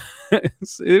month?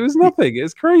 It was nothing.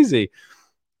 It's crazy.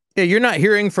 Yeah, you're not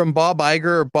hearing from Bob Iger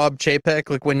or Bob Chapek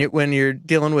like when you're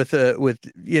dealing with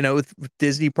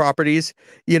Disney properties.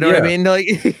 You know what I mean?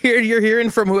 Like you're hearing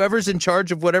from whoever's in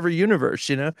charge of whatever universe.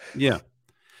 Yeah.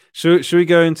 Should we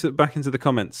go back into the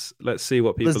comments? Let's see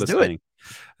what people are saying.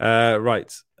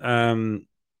 Right.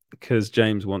 Because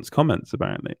James wants comments,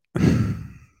 apparently.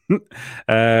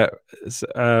 Oh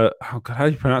God, how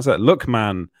do you pronounce that?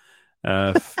 Lookman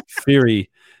Fury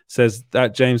says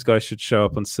that James guy should show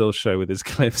up on Sil's show with his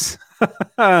clips.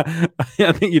 I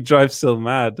think you drive Sil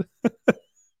mad.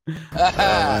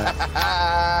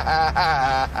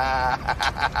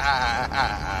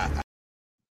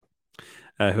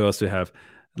 Who else do we have?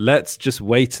 Let's just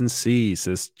wait and see,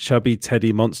 says Chubby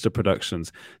Teddy Monster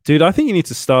Productions. Dude, I think you need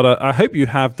to start up. I hope you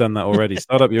have done that already.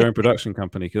 Start up your own production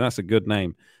company, because that's a good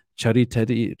name. Chubby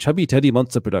Teddy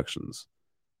Monster Productions.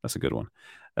 That's a good one.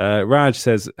 Raj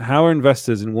says, how are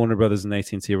investors in Warner Brothers and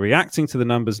AT&T reacting to the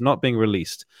numbers not being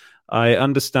released? I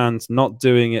understand not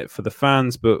doing it for the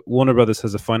fans, but Warner Brothers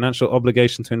has a financial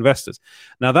obligation to investors.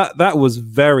 Now, that was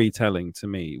very telling to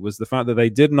me, was the fact that they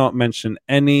did not mention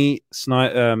any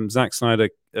Zack Snyder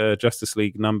Justice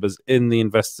League numbers in the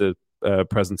investor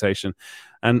presentation.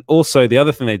 And also the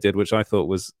other thing they did, which I thought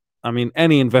was, I mean,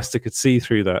 any investor could see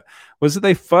through that, was that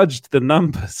they fudged the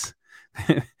numbers.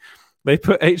 They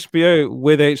put HBO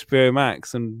with HBO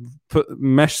Max and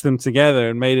meshed them together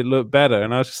and made it look better.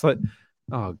 And I was just like,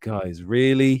 oh, guys,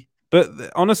 really? But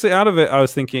honestly, out of it, I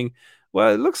was thinking,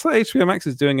 well, it looks like HBO Max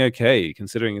is doing okay,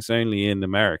 considering it's only in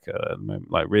America at the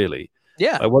moment. Like, really?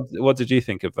 Yeah. Like, what did you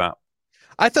think of that?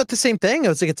 I thought the same thing. I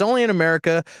was like, it's only in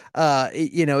America.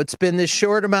 It's been this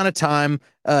short amount of time.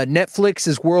 Netflix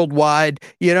is worldwide.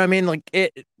 You know what I mean? Like,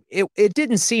 it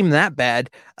didn't seem that bad.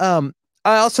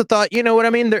 I also thought, you know what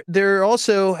I mean? They're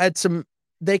also had some,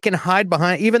 they can hide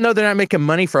behind, even though they're not making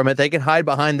money from it, they can hide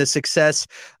behind the success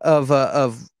of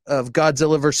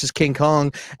Godzilla versus King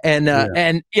Kong. And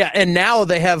now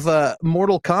they have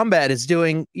Mortal Kombat is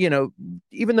doing,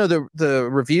 even though the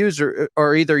reviews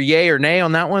are either yay or nay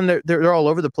on that one, they're all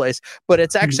over the place, but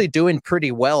it's actually doing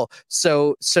pretty well.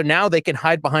 So now they can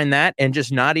hide behind that and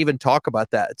just not even talk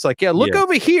about that. It's like, look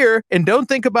over here and don't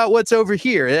think about what's over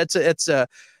here.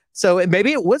 So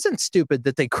maybe it wasn't stupid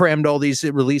that they crammed all these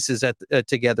releases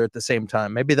together at the same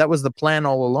time. Maybe that was the plan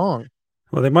all along.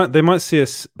 Well, they might see a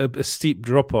steep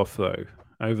drop off though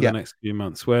over the next few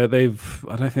months, where I don't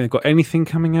think they've got anything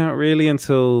coming out really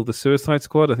until the Suicide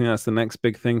Squad. I think that's the next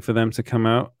big thing for them to come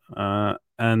out,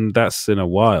 and that's in a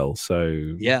while. So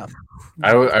yeah,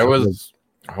 I was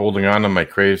holding on to my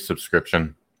Crave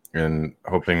subscription and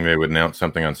hoping they would announce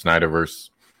something on Snyderverse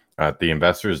at the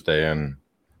Investors Day, and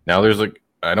now there's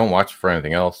I don't watch it for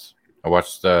anything else. I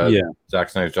watched Zack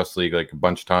Snyder's Justice League a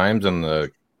bunch of times and the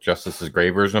Justice is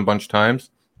Grey version a bunch of times.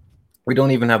 We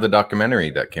don't even have the documentary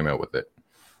that came out with it.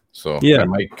 So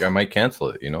I might cancel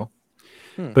it,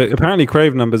 But apparently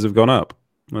Crave numbers have gone up.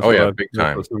 That's big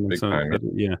time.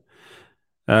 Yeah.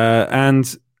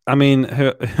 And I mean,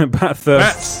 Bat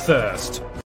Thirst.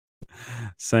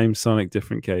 Same Sonic,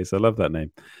 different case. I love that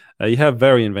name. You have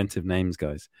very inventive names,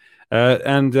 guys. Who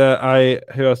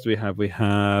else do we have? We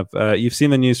have you've seen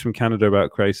the news from Canada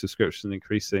about Crave subscriptions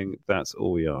increasing. That's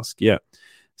all we ask. Yeah.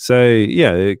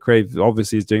 So Crave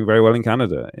obviously is doing very well in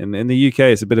Canada. In the UK,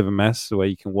 it's a bit of a mess the way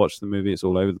you can watch the movie. It's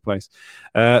all over the place.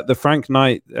 The Frank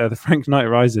Knight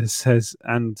Rises says,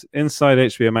 and inside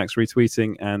HBO Max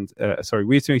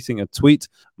retweeting a tweet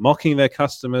mocking their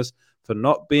customers for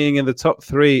not being in the top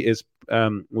 3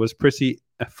 was pretty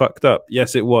fucked up.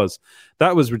 Yes, it was.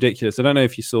 That was ridiculous. I don't know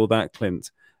if you saw that,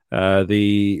 Clint. They're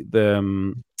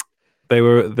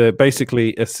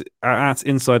basically at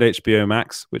Inside HBO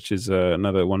Max, which is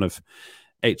another one of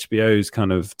HBO's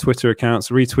kind of Twitter accounts,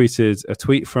 retweeted a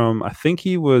tweet from, I think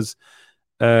he was,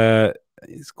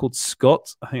 it's called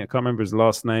Scott. I can't remember his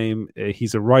last name.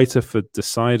 He's a writer for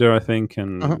Decider, I think,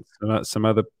 and some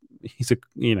other. He's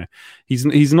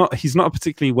not a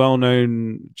particularly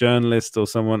well-known journalist or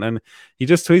someone, and he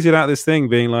just tweeted out this thing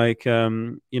being like,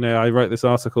 I wrote this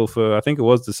article for, I think it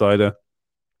was Decider.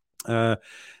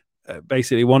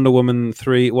 Basically, Wonder Woman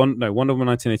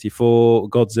 1984,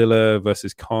 Godzilla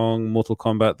versus Kong, Mortal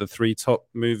Kombat, the 3 top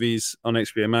movies on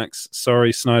HBO Max.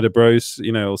 Sorry, Snyder Bros,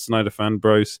 or Snyder fan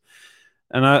bros,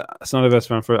 and Snyderverse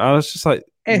fan for. I was just like,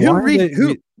 and who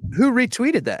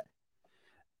retweeted that?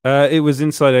 It was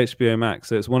inside HBO Max,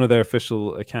 so it's one of their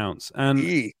official accounts,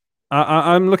 and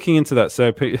I'm looking into that.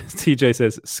 So TJ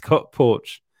says Scott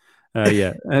Porch,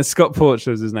 Scott Porch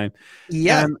was his name.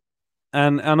 Yeah,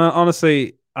 and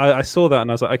honestly, I saw that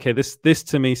and I was like, okay, this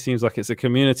to me seems like it's a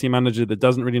community manager that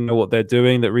doesn't really know what they're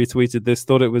doing, that retweeted this,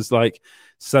 thought it was like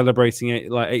celebrating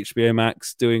it, like HBO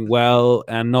Max doing well,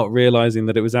 and not realizing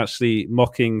that it was actually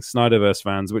mocking Snyderverse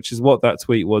fans, which is what that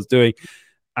tweet was doing.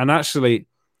 And actually,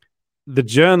 the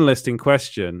journalist in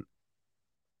question,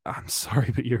 I'm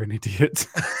sorry, but you're an idiot.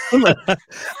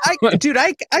 I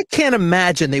can't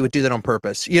imagine they would do that on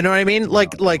purpose. You know what I mean?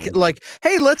 Like,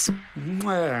 hey, let's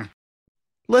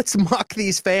mock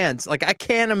these fans. Like, I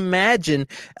can't imagine.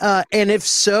 And if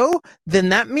so, then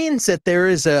that means that there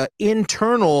is a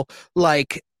internal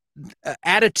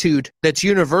attitude that's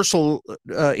universal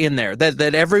in there,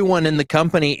 that everyone in the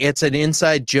company, it's an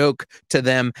inside joke to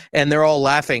them and they're all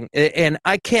laughing. And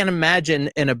I can't imagine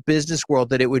in a business world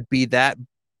that it would be that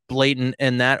blatant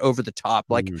and that over the top.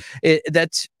 Like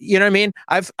that's, you know what I mean?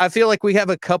 I feel like we have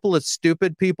a couple of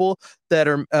stupid people that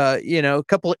are a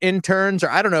couple of interns or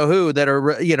I don't know who that are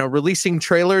releasing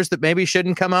trailers that maybe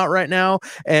shouldn't come out right now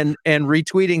and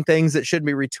retweeting things that shouldn't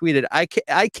be retweeted. I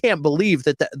can't believe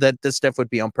that this stuff would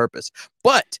be on purpose,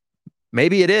 but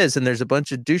maybe it is, and there's a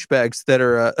bunch of douchebags that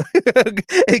are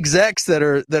execs that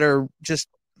are just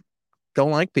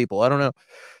don't like people. I don't know.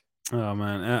 Oh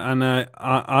man, and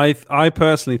I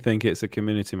personally think it's a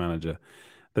community manager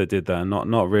that did that, and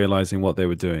not realizing what they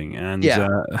were doing. And I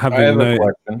have a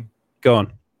question. Go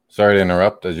on. Sorry to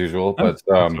interrupt, as usual, but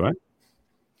right.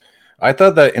 I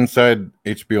thought that inside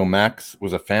HBO Max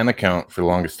was a fan account for the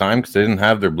longest time because they didn't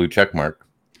have their blue check mark.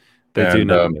 They do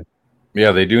now.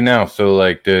 Yeah, they do now.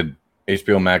 So, did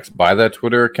HBO Max buy that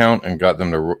Twitter account and got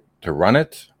them to run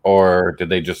it, or did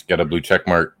they just get a blue check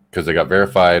mark because they got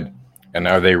verified? And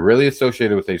are they really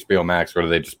associated with HBO Max, or do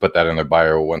they just put that in their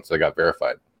bio once they got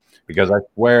verified? Because I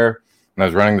swear, when I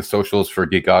was running the socials for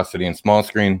Geekosity and Small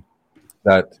Screen,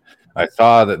 that I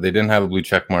saw that they didn't have a blue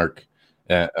check mark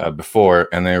before,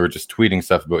 and they were just tweeting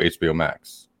stuff about HBO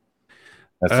Max.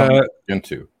 That's something to look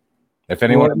into. If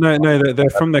anyone, no, they're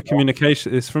from their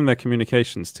communication. It's from their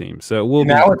communications team. So it will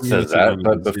now it says that,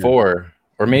 but before,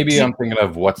 or maybe I'm thinking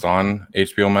of what's on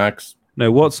HBO Max. No,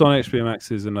 what's on HBO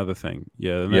Max is another thing.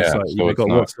 Yeah, so you've got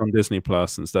what's on Disney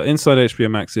Plus and stuff. Inside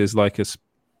HBO Max is like it's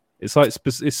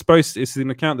an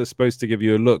account that's supposed to give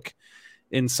you a look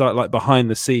inside, like behind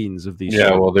the scenes of these. Yeah,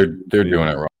 shows. well, they're doing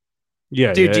it wrong.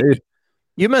 Yeah, dude,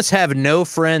 you must have no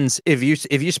friends if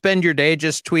you spend your day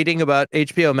just tweeting about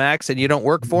HBO Max and you don't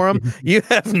work for them. You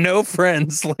have no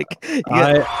friends.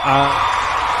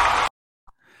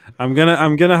 I'm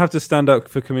gonna have to stand up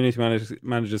for community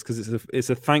managers because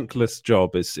it's a thankless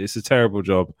job. It's a terrible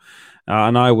job,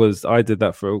 and I did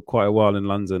that for quite a while in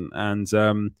London. And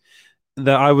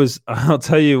I'll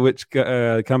tell you which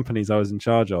companies I was in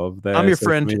charge of. I'm your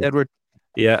friend, Edward.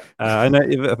 Yeah, I know.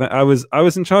 I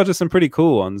was in charge of some pretty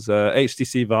cool ones.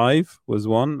 HTC Vive was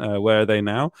one. Where are they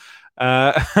now?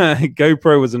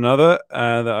 GoPro was another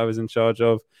that I was in charge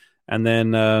of, and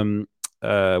then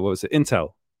what was it?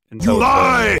 Intel. You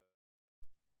lie!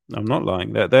 I'm not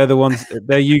lying. They're the ones.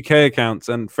 Their UK accounts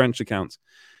and French accounts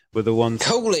were the ones.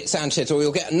 Call it, Sanchez, or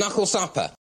you'll get a knuckle supper.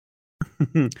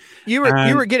 You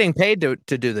were getting paid to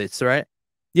do this, right?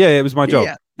 Yeah, it was my job.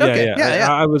 Yeah. Okay. Yeah.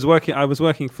 I was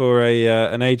working for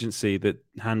an agency that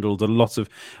handled a lot of,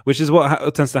 which is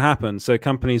what tends to happen. So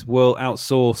companies will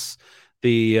outsource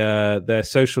their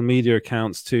social media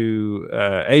accounts to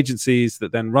agencies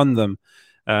that then run them.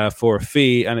 For a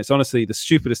fee, and it's honestly the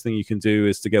stupidest thing you can do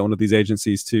is to get one of these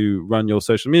agencies to run your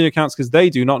social media accounts because they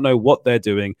do not know what they're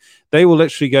doing. They will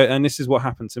literally go, and this is what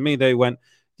happened to me. They went,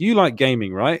 "Do you like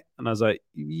gaming, right?" And I was like,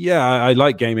 "Yeah, I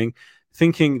like gaming,"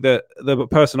 thinking that the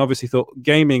person obviously thought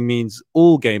gaming means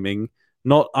all gaming,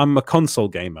 not I'm a console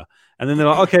gamer. And then they're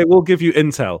like, "Okay, we'll give you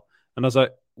Intel," and I was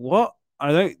like, "What?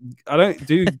 don't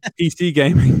do PC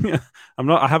gaming.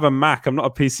 I have a Mac. I'm not a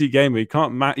PC gamer. You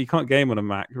can't game on a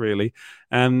Mac really.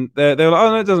 And they were like,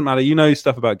 oh no, it doesn't matter. You know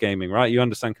stuff about gaming, right? You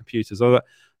understand computers. I was like,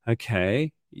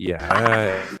 okay,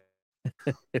 yeah.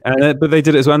 But they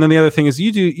did it as well. And then the other thing is,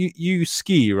 you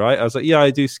ski, right? I was like, yeah,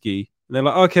 I do ski. And they're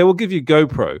like, okay, we'll give you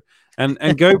GoPro. And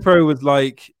GoPro was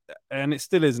like, and it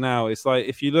still is now. It's like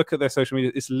if you look at their social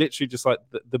media, it's literally just like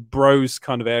the bros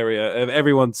kind of area of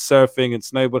everyone surfing and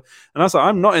snowboard. And I was like,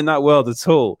 I'm not in that world at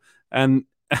all. And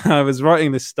I was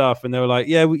writing this stuff, and they were like,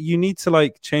 yeah, you need to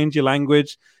like change your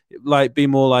language, like be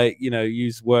more like,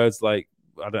 use words like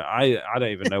I don't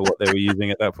even know what they were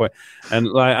using at that point. And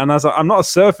I was like, I'm not a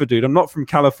surfer, dude. I'm not from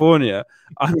California.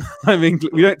 I mean,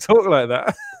 we don't talk like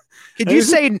that.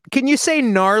 Can you say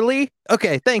gnarly?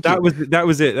 Okay, thank you. That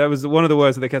was it. That was one of the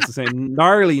words that they kept saying.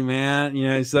 Gnarly, man.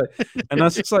 It's like, and I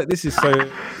was just like, this is so.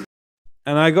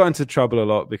 And I got into trouble a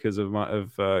lot because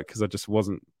because I just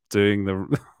wasn't doing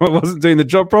the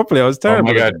job properly. I was terrible.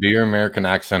 Oh my god, do your American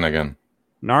accent again.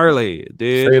 Gnarly,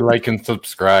 dude. Say like and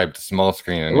subscribe to Small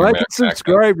Screen. Like and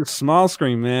subscribe to Small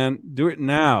Screen, man. Do it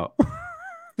now.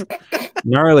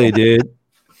 Gnarly, dude.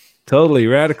 Totally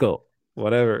radical.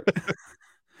 Whatever.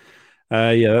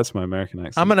 Yeah, that's my American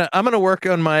accent. I'm gonna work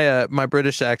on my my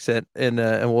British accent, and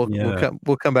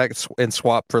we'll come back and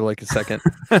swap for like a second.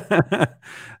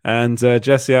 And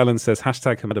Jesse Allen says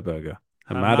hashtag Hamada Burger.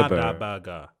 Hamada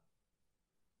Burger.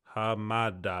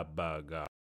 Hamada Burger.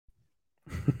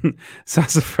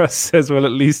 Sassafras says, well,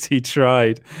 at least he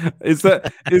tried. Is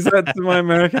that my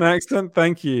American accent?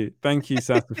 Thank you,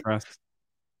 Sassafras.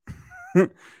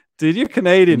 Dude, you're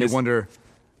Canadian. You wonder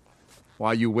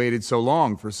why you waited so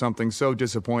long for something so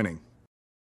disappointing.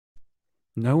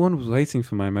 No one was waiting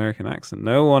for my American accent.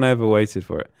 No one ever waited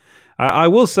for it. I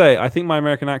will say, I think my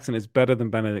American accent is better than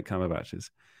Benedict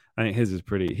Cumberbatch's. I think his is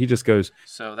pretty. He just goes.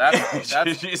 So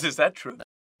that's Jesus, that true?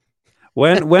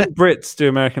 When Brits do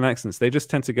American accents, they just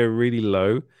tend to go really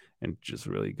low and just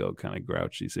really go kind of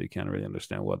grouchy, so you can't really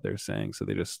understand what they're saying. So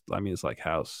they just, it's like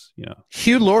House,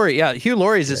 Hugh Laurie, yeah, Hugh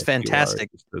Laurie's is fantastic.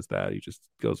 He does that. He just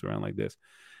goes around like this,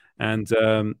 and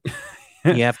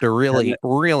you have to really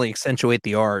accentuate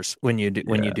the R's when you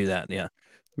do that. Yeah,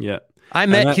 yeah. I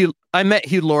met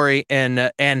Hugh Laurie,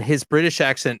 and his British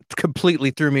accent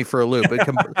completely threw me for a loop.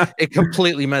 It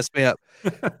completely messed me up.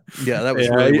 Yeah, that was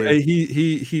really weird.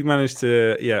 He managed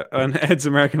to, and Ed's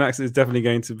American accent is definitely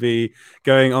going to be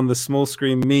going on the Small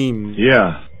Screen meme.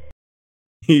 Yeah,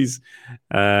 he's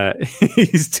doing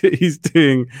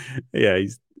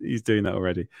that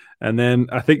already. And then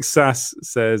I think Sass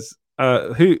says,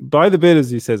 who by the bidders,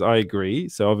 he says, I agree.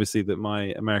 So obviously that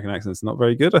my American accent is not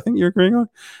very good. I think you're agreeing on.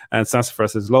 And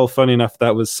Sassafras says, lol, funny enough,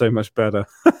 that was so much better.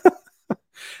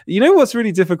 You know what's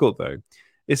really difficult though?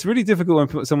 It's really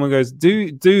difficult when someone goes,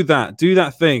 do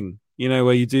that thing,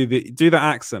 where you do that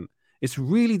accent. It's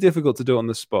really difficult to do it on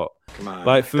the spot. Come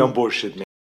on, don't bullshit me.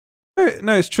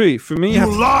 No, it's true. For me, you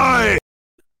lie.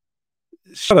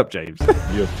 Shut up, James.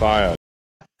 You're fired.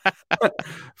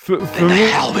 for me,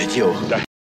 hell with you.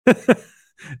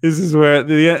 This is where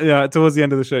towards the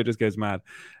end of the show it just goes mad.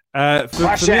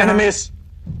 Crush your enemies,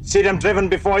 see them driven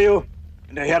before you,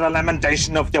 and hear the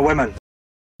lamentation of their women.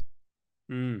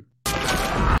 You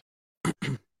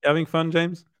having fun,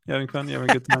 James? You having fun? You having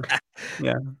a good time?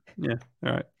 Yeah.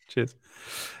 All right. Cheers.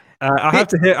 I have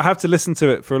to listen to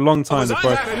it for a long time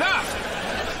before I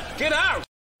enough. Get out.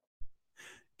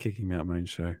 Kicking me out of my own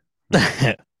show.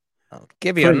 I'll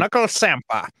give you a knuckle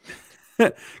sampa.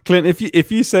 Clint,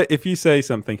 if you say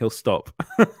something, he'll stop.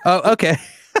 Oh, okay.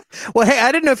 Well, hey,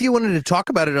 I didn't know if you wanted to talk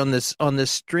about it on this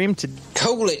stream today.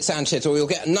 Call it, Sanchez, or you'll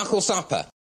get a knuckle supper.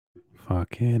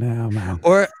 Fucking hell, man.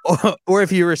 Or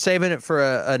if you were saving it for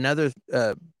another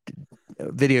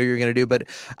video you're going to do, but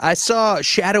I saw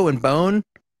Shadow and Bone.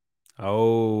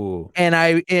 Oh. And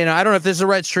I don't know if this is the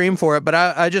right stream for it, but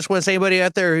I just want to say anybody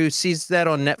out there who sees that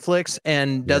on Netflix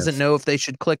and doesn't know if they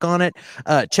should click on it,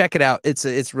 check it out. It's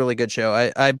a really good show.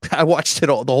 I watched the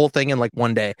whole thing in like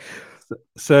one day.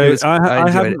 So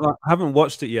I haven't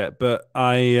watched it yet, but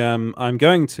I'm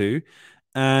going to.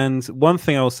 And one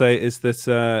thing I will say is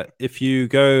that if you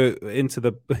go into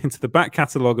the back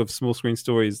catalogue of Small Screen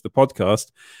Stories, the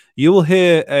podcast, you will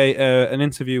hear an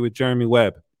interview with Jeremy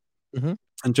Webb. Mm-hmm.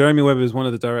 And Jeremy Webb is one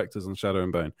of the directors on Shadow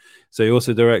and Bone. So he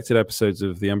also directed episodes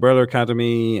of The Umbrella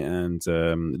Academy and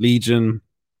Legion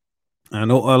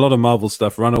and a lot of Marvel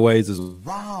stuff, Runaways as well.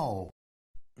 Wow.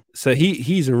 So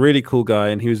he's a really cool guy,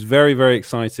 and he was very, very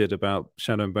excited about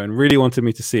Shadow and Bone, really wanted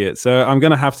me to see it. So I'm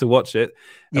going to have to watch it.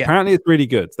 Yeah. Apparently it's really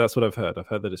good. That's what I've heard. I've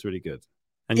heard that it's really good.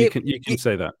 And you can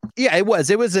say that. Yeah, it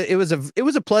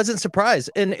was a pleasant surprise,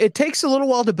 and it takes a little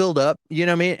while to build up. You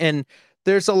know what I mean? And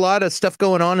there's a lot of stuff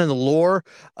going on in the lore.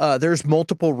 There's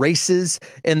multiple races,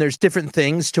 and there's different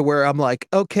things to where I'm like,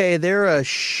 okay, they're a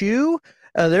Shu.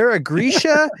 They're a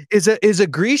Grisha. Is a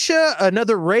Grisha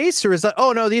another race, or is that?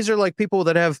 Oh no, these are like people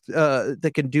that have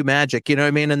that can do magic. You know what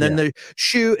I mean? And then the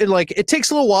Shu, and like it takes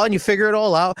a little while, and you figure it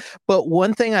all out. But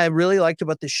one thing I really liked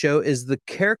about this show is the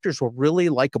characters were really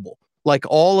likable. Like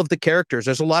all of the characters,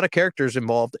 there's a lot of characters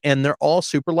involved, and they're all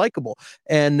super likable,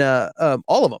 and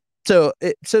all of them. So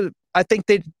I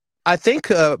think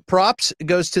props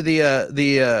goes to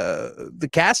the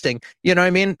casting. You know what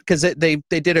I mean? Because they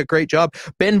did a great job.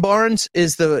 Ben Barnes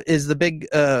is the big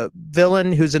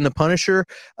villain who's in The Punisher.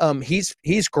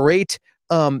 He's great.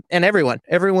 And everyone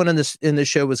in this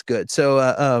show was good.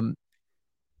 So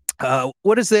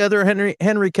what is the other Henry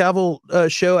Cavill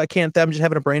show? I'm just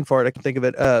having a brain fart. I can think of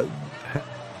it.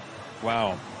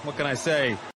 Wow. What can I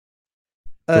say?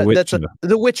 That's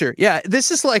The Witcher. Yeah, this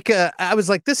is like I was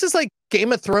like, this is like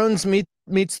Game of Thrones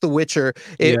meets The Witcher.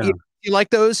 You like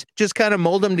those? Just kind of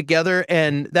mold them together,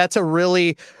 and that's a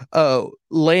really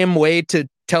lame way to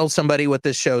tell somebody what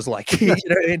this show's like. You know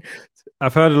what I mean?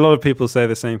 I've heard a lot of people say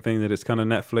the same thing, that it's kind of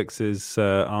Netflix's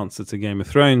answer to Game of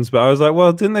Thrones. But I was like,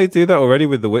 well, didn't they do that already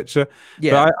with The Witcher?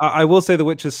 Yeah. But I will say The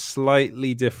Witcher's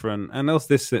slightly different. And also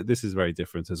this is very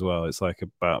different as well. It's like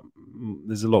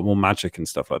there's a lot more magic and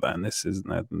stuff like that. And this isn't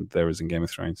than there is in Game of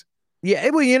Thrones. Yeah,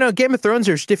 well, you know, Game of Thrones,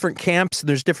 there's different camps,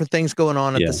 there's different things going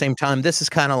on at the same time. This is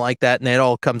kind of like that, and it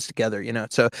all comes together, you know.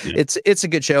 So it's a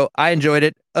good show. I enjoyed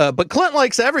it. But Clint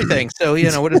likes everything, so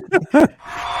you know what is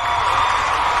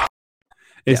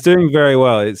It's doing very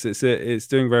well. It's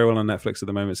doing very well on Netflix at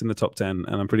the moment. It's in the top 10,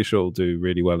 and I'm pretty sure it'll do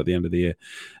really well at the end of the year.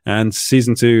 And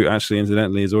season 2, actually,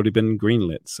 incidentally, has already been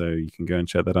greenlit, so you can go and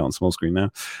check that out on small screen now.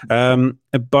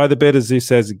 By the bid, as Zeus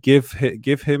says, give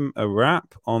him a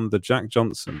rap on the Jack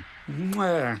Johnson.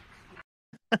 I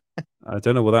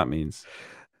don't know what that means.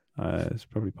 It's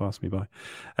probably passed me by.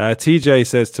 TJ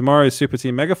says, tomorrow is Super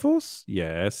Team Megaforce?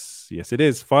 Yes, it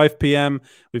is. 5 p.m.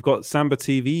 We've got Samba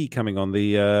TV coming on.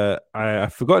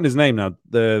 I've forgotten his name now.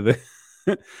 The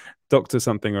Doctor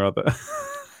something or other.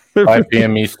 5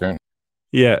 p.m. Eastern.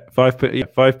 Yeah, 5 p.m.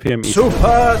 Eastern.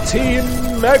 Super Team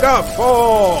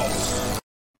Megaforce.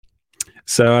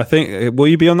 So I think, will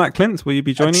you be on that, Clint? Will you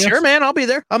be joining us? Sure, man. I'll be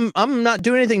there. I'm not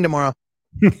doing anything tomorrow.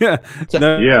 Yeah.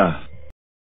 Yeah.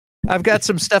 I've got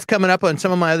some stuff coming up on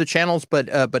some of my other channels, but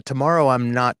tomorrow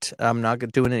I'm not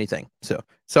doing anything. So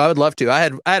I would love to. I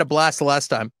had a blast the last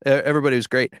time. Everybody was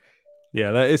great.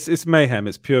 Yeah, it's mayhem.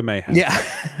 It's pure mayhem. Yeah.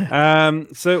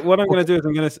 So what I'm going to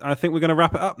do is I think we're going to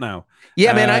wrap it up now.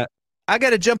 Yeah, man. I got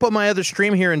to jump on my other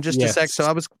stream here in just a sec. So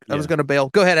I was going to bail.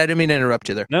 Go ahead. I didn't mean to interrupt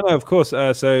you there. No, of course.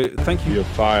 So thank you. You're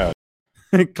fired.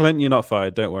 Clint, you're not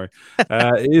fired. Don't worry.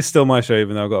 It is still my show,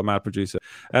 even though I've got a mad producer.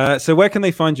 So where can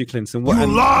they find you, Clint? And You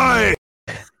lie!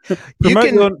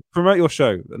 Promote your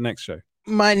show, the next show.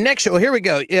 My next show. Here we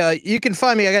go. You can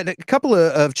find me. I got a couple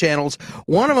of channels.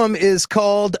 One of them is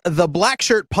called the Black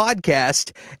Shirt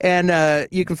Podcast, and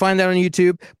you can find that on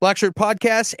YouTube. Black Shirt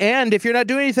Podcast. And if you're not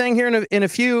doing anything here in a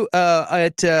few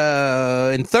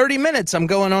in 30 minutes, I'm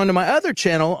going on to my other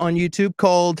channel on YouTube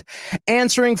called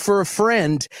Answering for a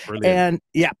Friend. Brilliant.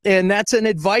 And that's an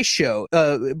advice show.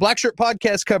 Black Shirt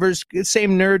Podcast covers the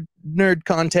same nerd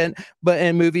content,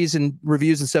 and movies and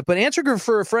reviews and stuff. But Answering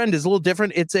for a Friend is a little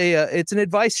different. It's an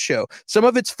advice show. Some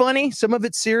of it's funny, some of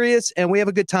it's serious, and we have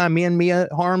a good time. Me and Mia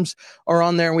Harms are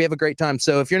on there, and we have a great time.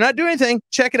 So if you're not doing anything,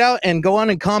 check it out and go on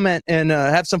and comment and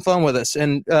have some fun with us.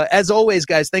 And as always,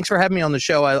 guys, thanks for having me on the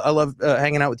show. I love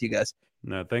hanging out with you guys.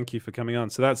 No, thank you for coming on.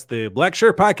 So that's the Black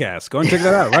Shirt Podcast. Go and check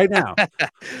that out right now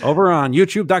over on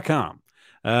youtube.com.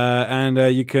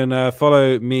 And you can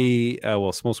follow me,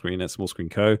 Small Screen at Small Screen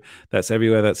Co. That's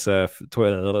everywhere. That's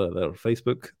Twitter,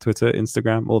 Facebook, Twitter,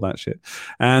 Instagram, all that shit.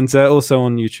 And also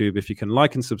on YouTube, if you can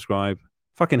like and subscribe,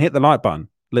 fucking hit the like button.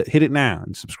 Hit it now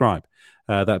and subscribe.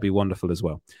 That'd be wonderful as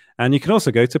well. And you can also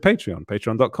go to Patreon,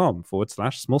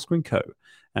 patreon.com/Small Screen Co.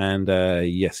 And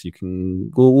yes, you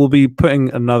can. We'll be putting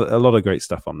a lot of great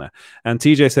stuff on there. And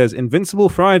TJ says Invincible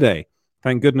Friday.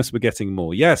 Thank goodness we're getting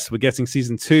more. Yes, we're getting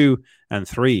season 2 and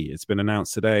 3. It's been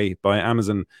announced today by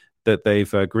Amazon that they've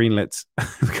greenlit.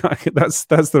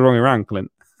 That's the wrong around,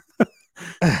 Clint.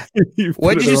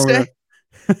 What did you say?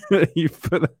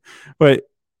 Wait.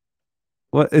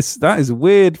 That is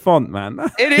weird font, man.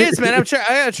 It is, man. I'm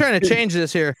trying to change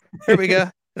this here. Here we go.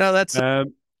 No, that's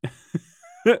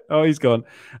Oh, he's gone.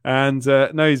 And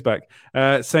no, he's back.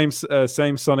 Same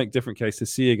Sonic, different case. To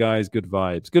see you guys. Good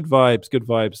vibes. Good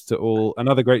vibes to all.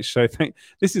 Another great show.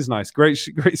 This is nice. Great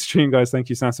stream, guys. Thank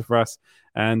you, Sassafras.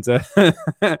 And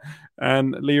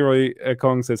and Leroy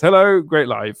Kong says hello. Great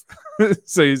live.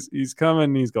 So he's come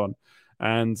and he's gone.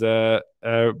 And by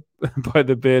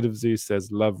the beard of Zeus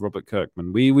says love Robert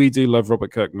Kirkman. We do love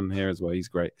Robert Kirkman here as well. He's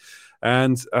great.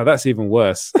 And that's even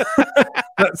worse.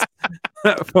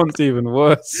 That font's even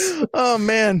worse. Oh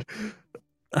man.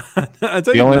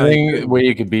 The only thing where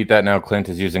you could beat that now, Clint,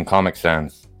 is using Comic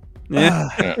Sans. Yeah.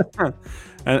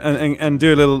 and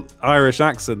do a little Irish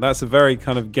accent. That's a very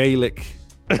kind of Gaelic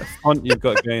font you've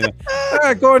got going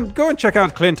there. Go and check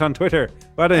out Clint on Twitter.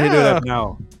 Why don't you do that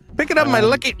now? Picking up my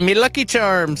lucky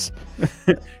charms.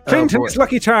 Clint and his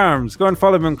Lucky Charms. Go and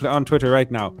follow him on Twitter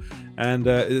right now. And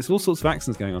there's all sorts of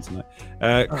accents going on tonight.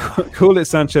 Call it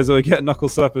Sanchez or you get Knuckle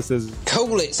Supper says.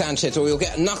 Call it Sanchez or you'll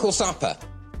get a knuckle supper.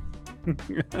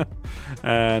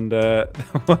 And I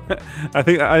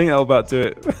think that'll about do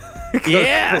it.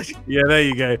 Yeah. Yeah, there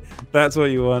you go. That's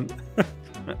what you want.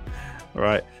 All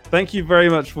right. Thank you very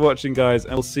much for watching, guys,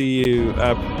 and we'll see you.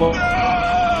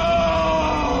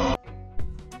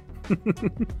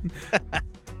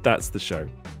 That's the show.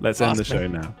 Let's end the show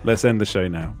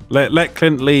now. Let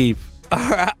Clint leave. All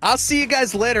right. I'll see you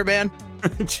guys later, man.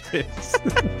 Cheers.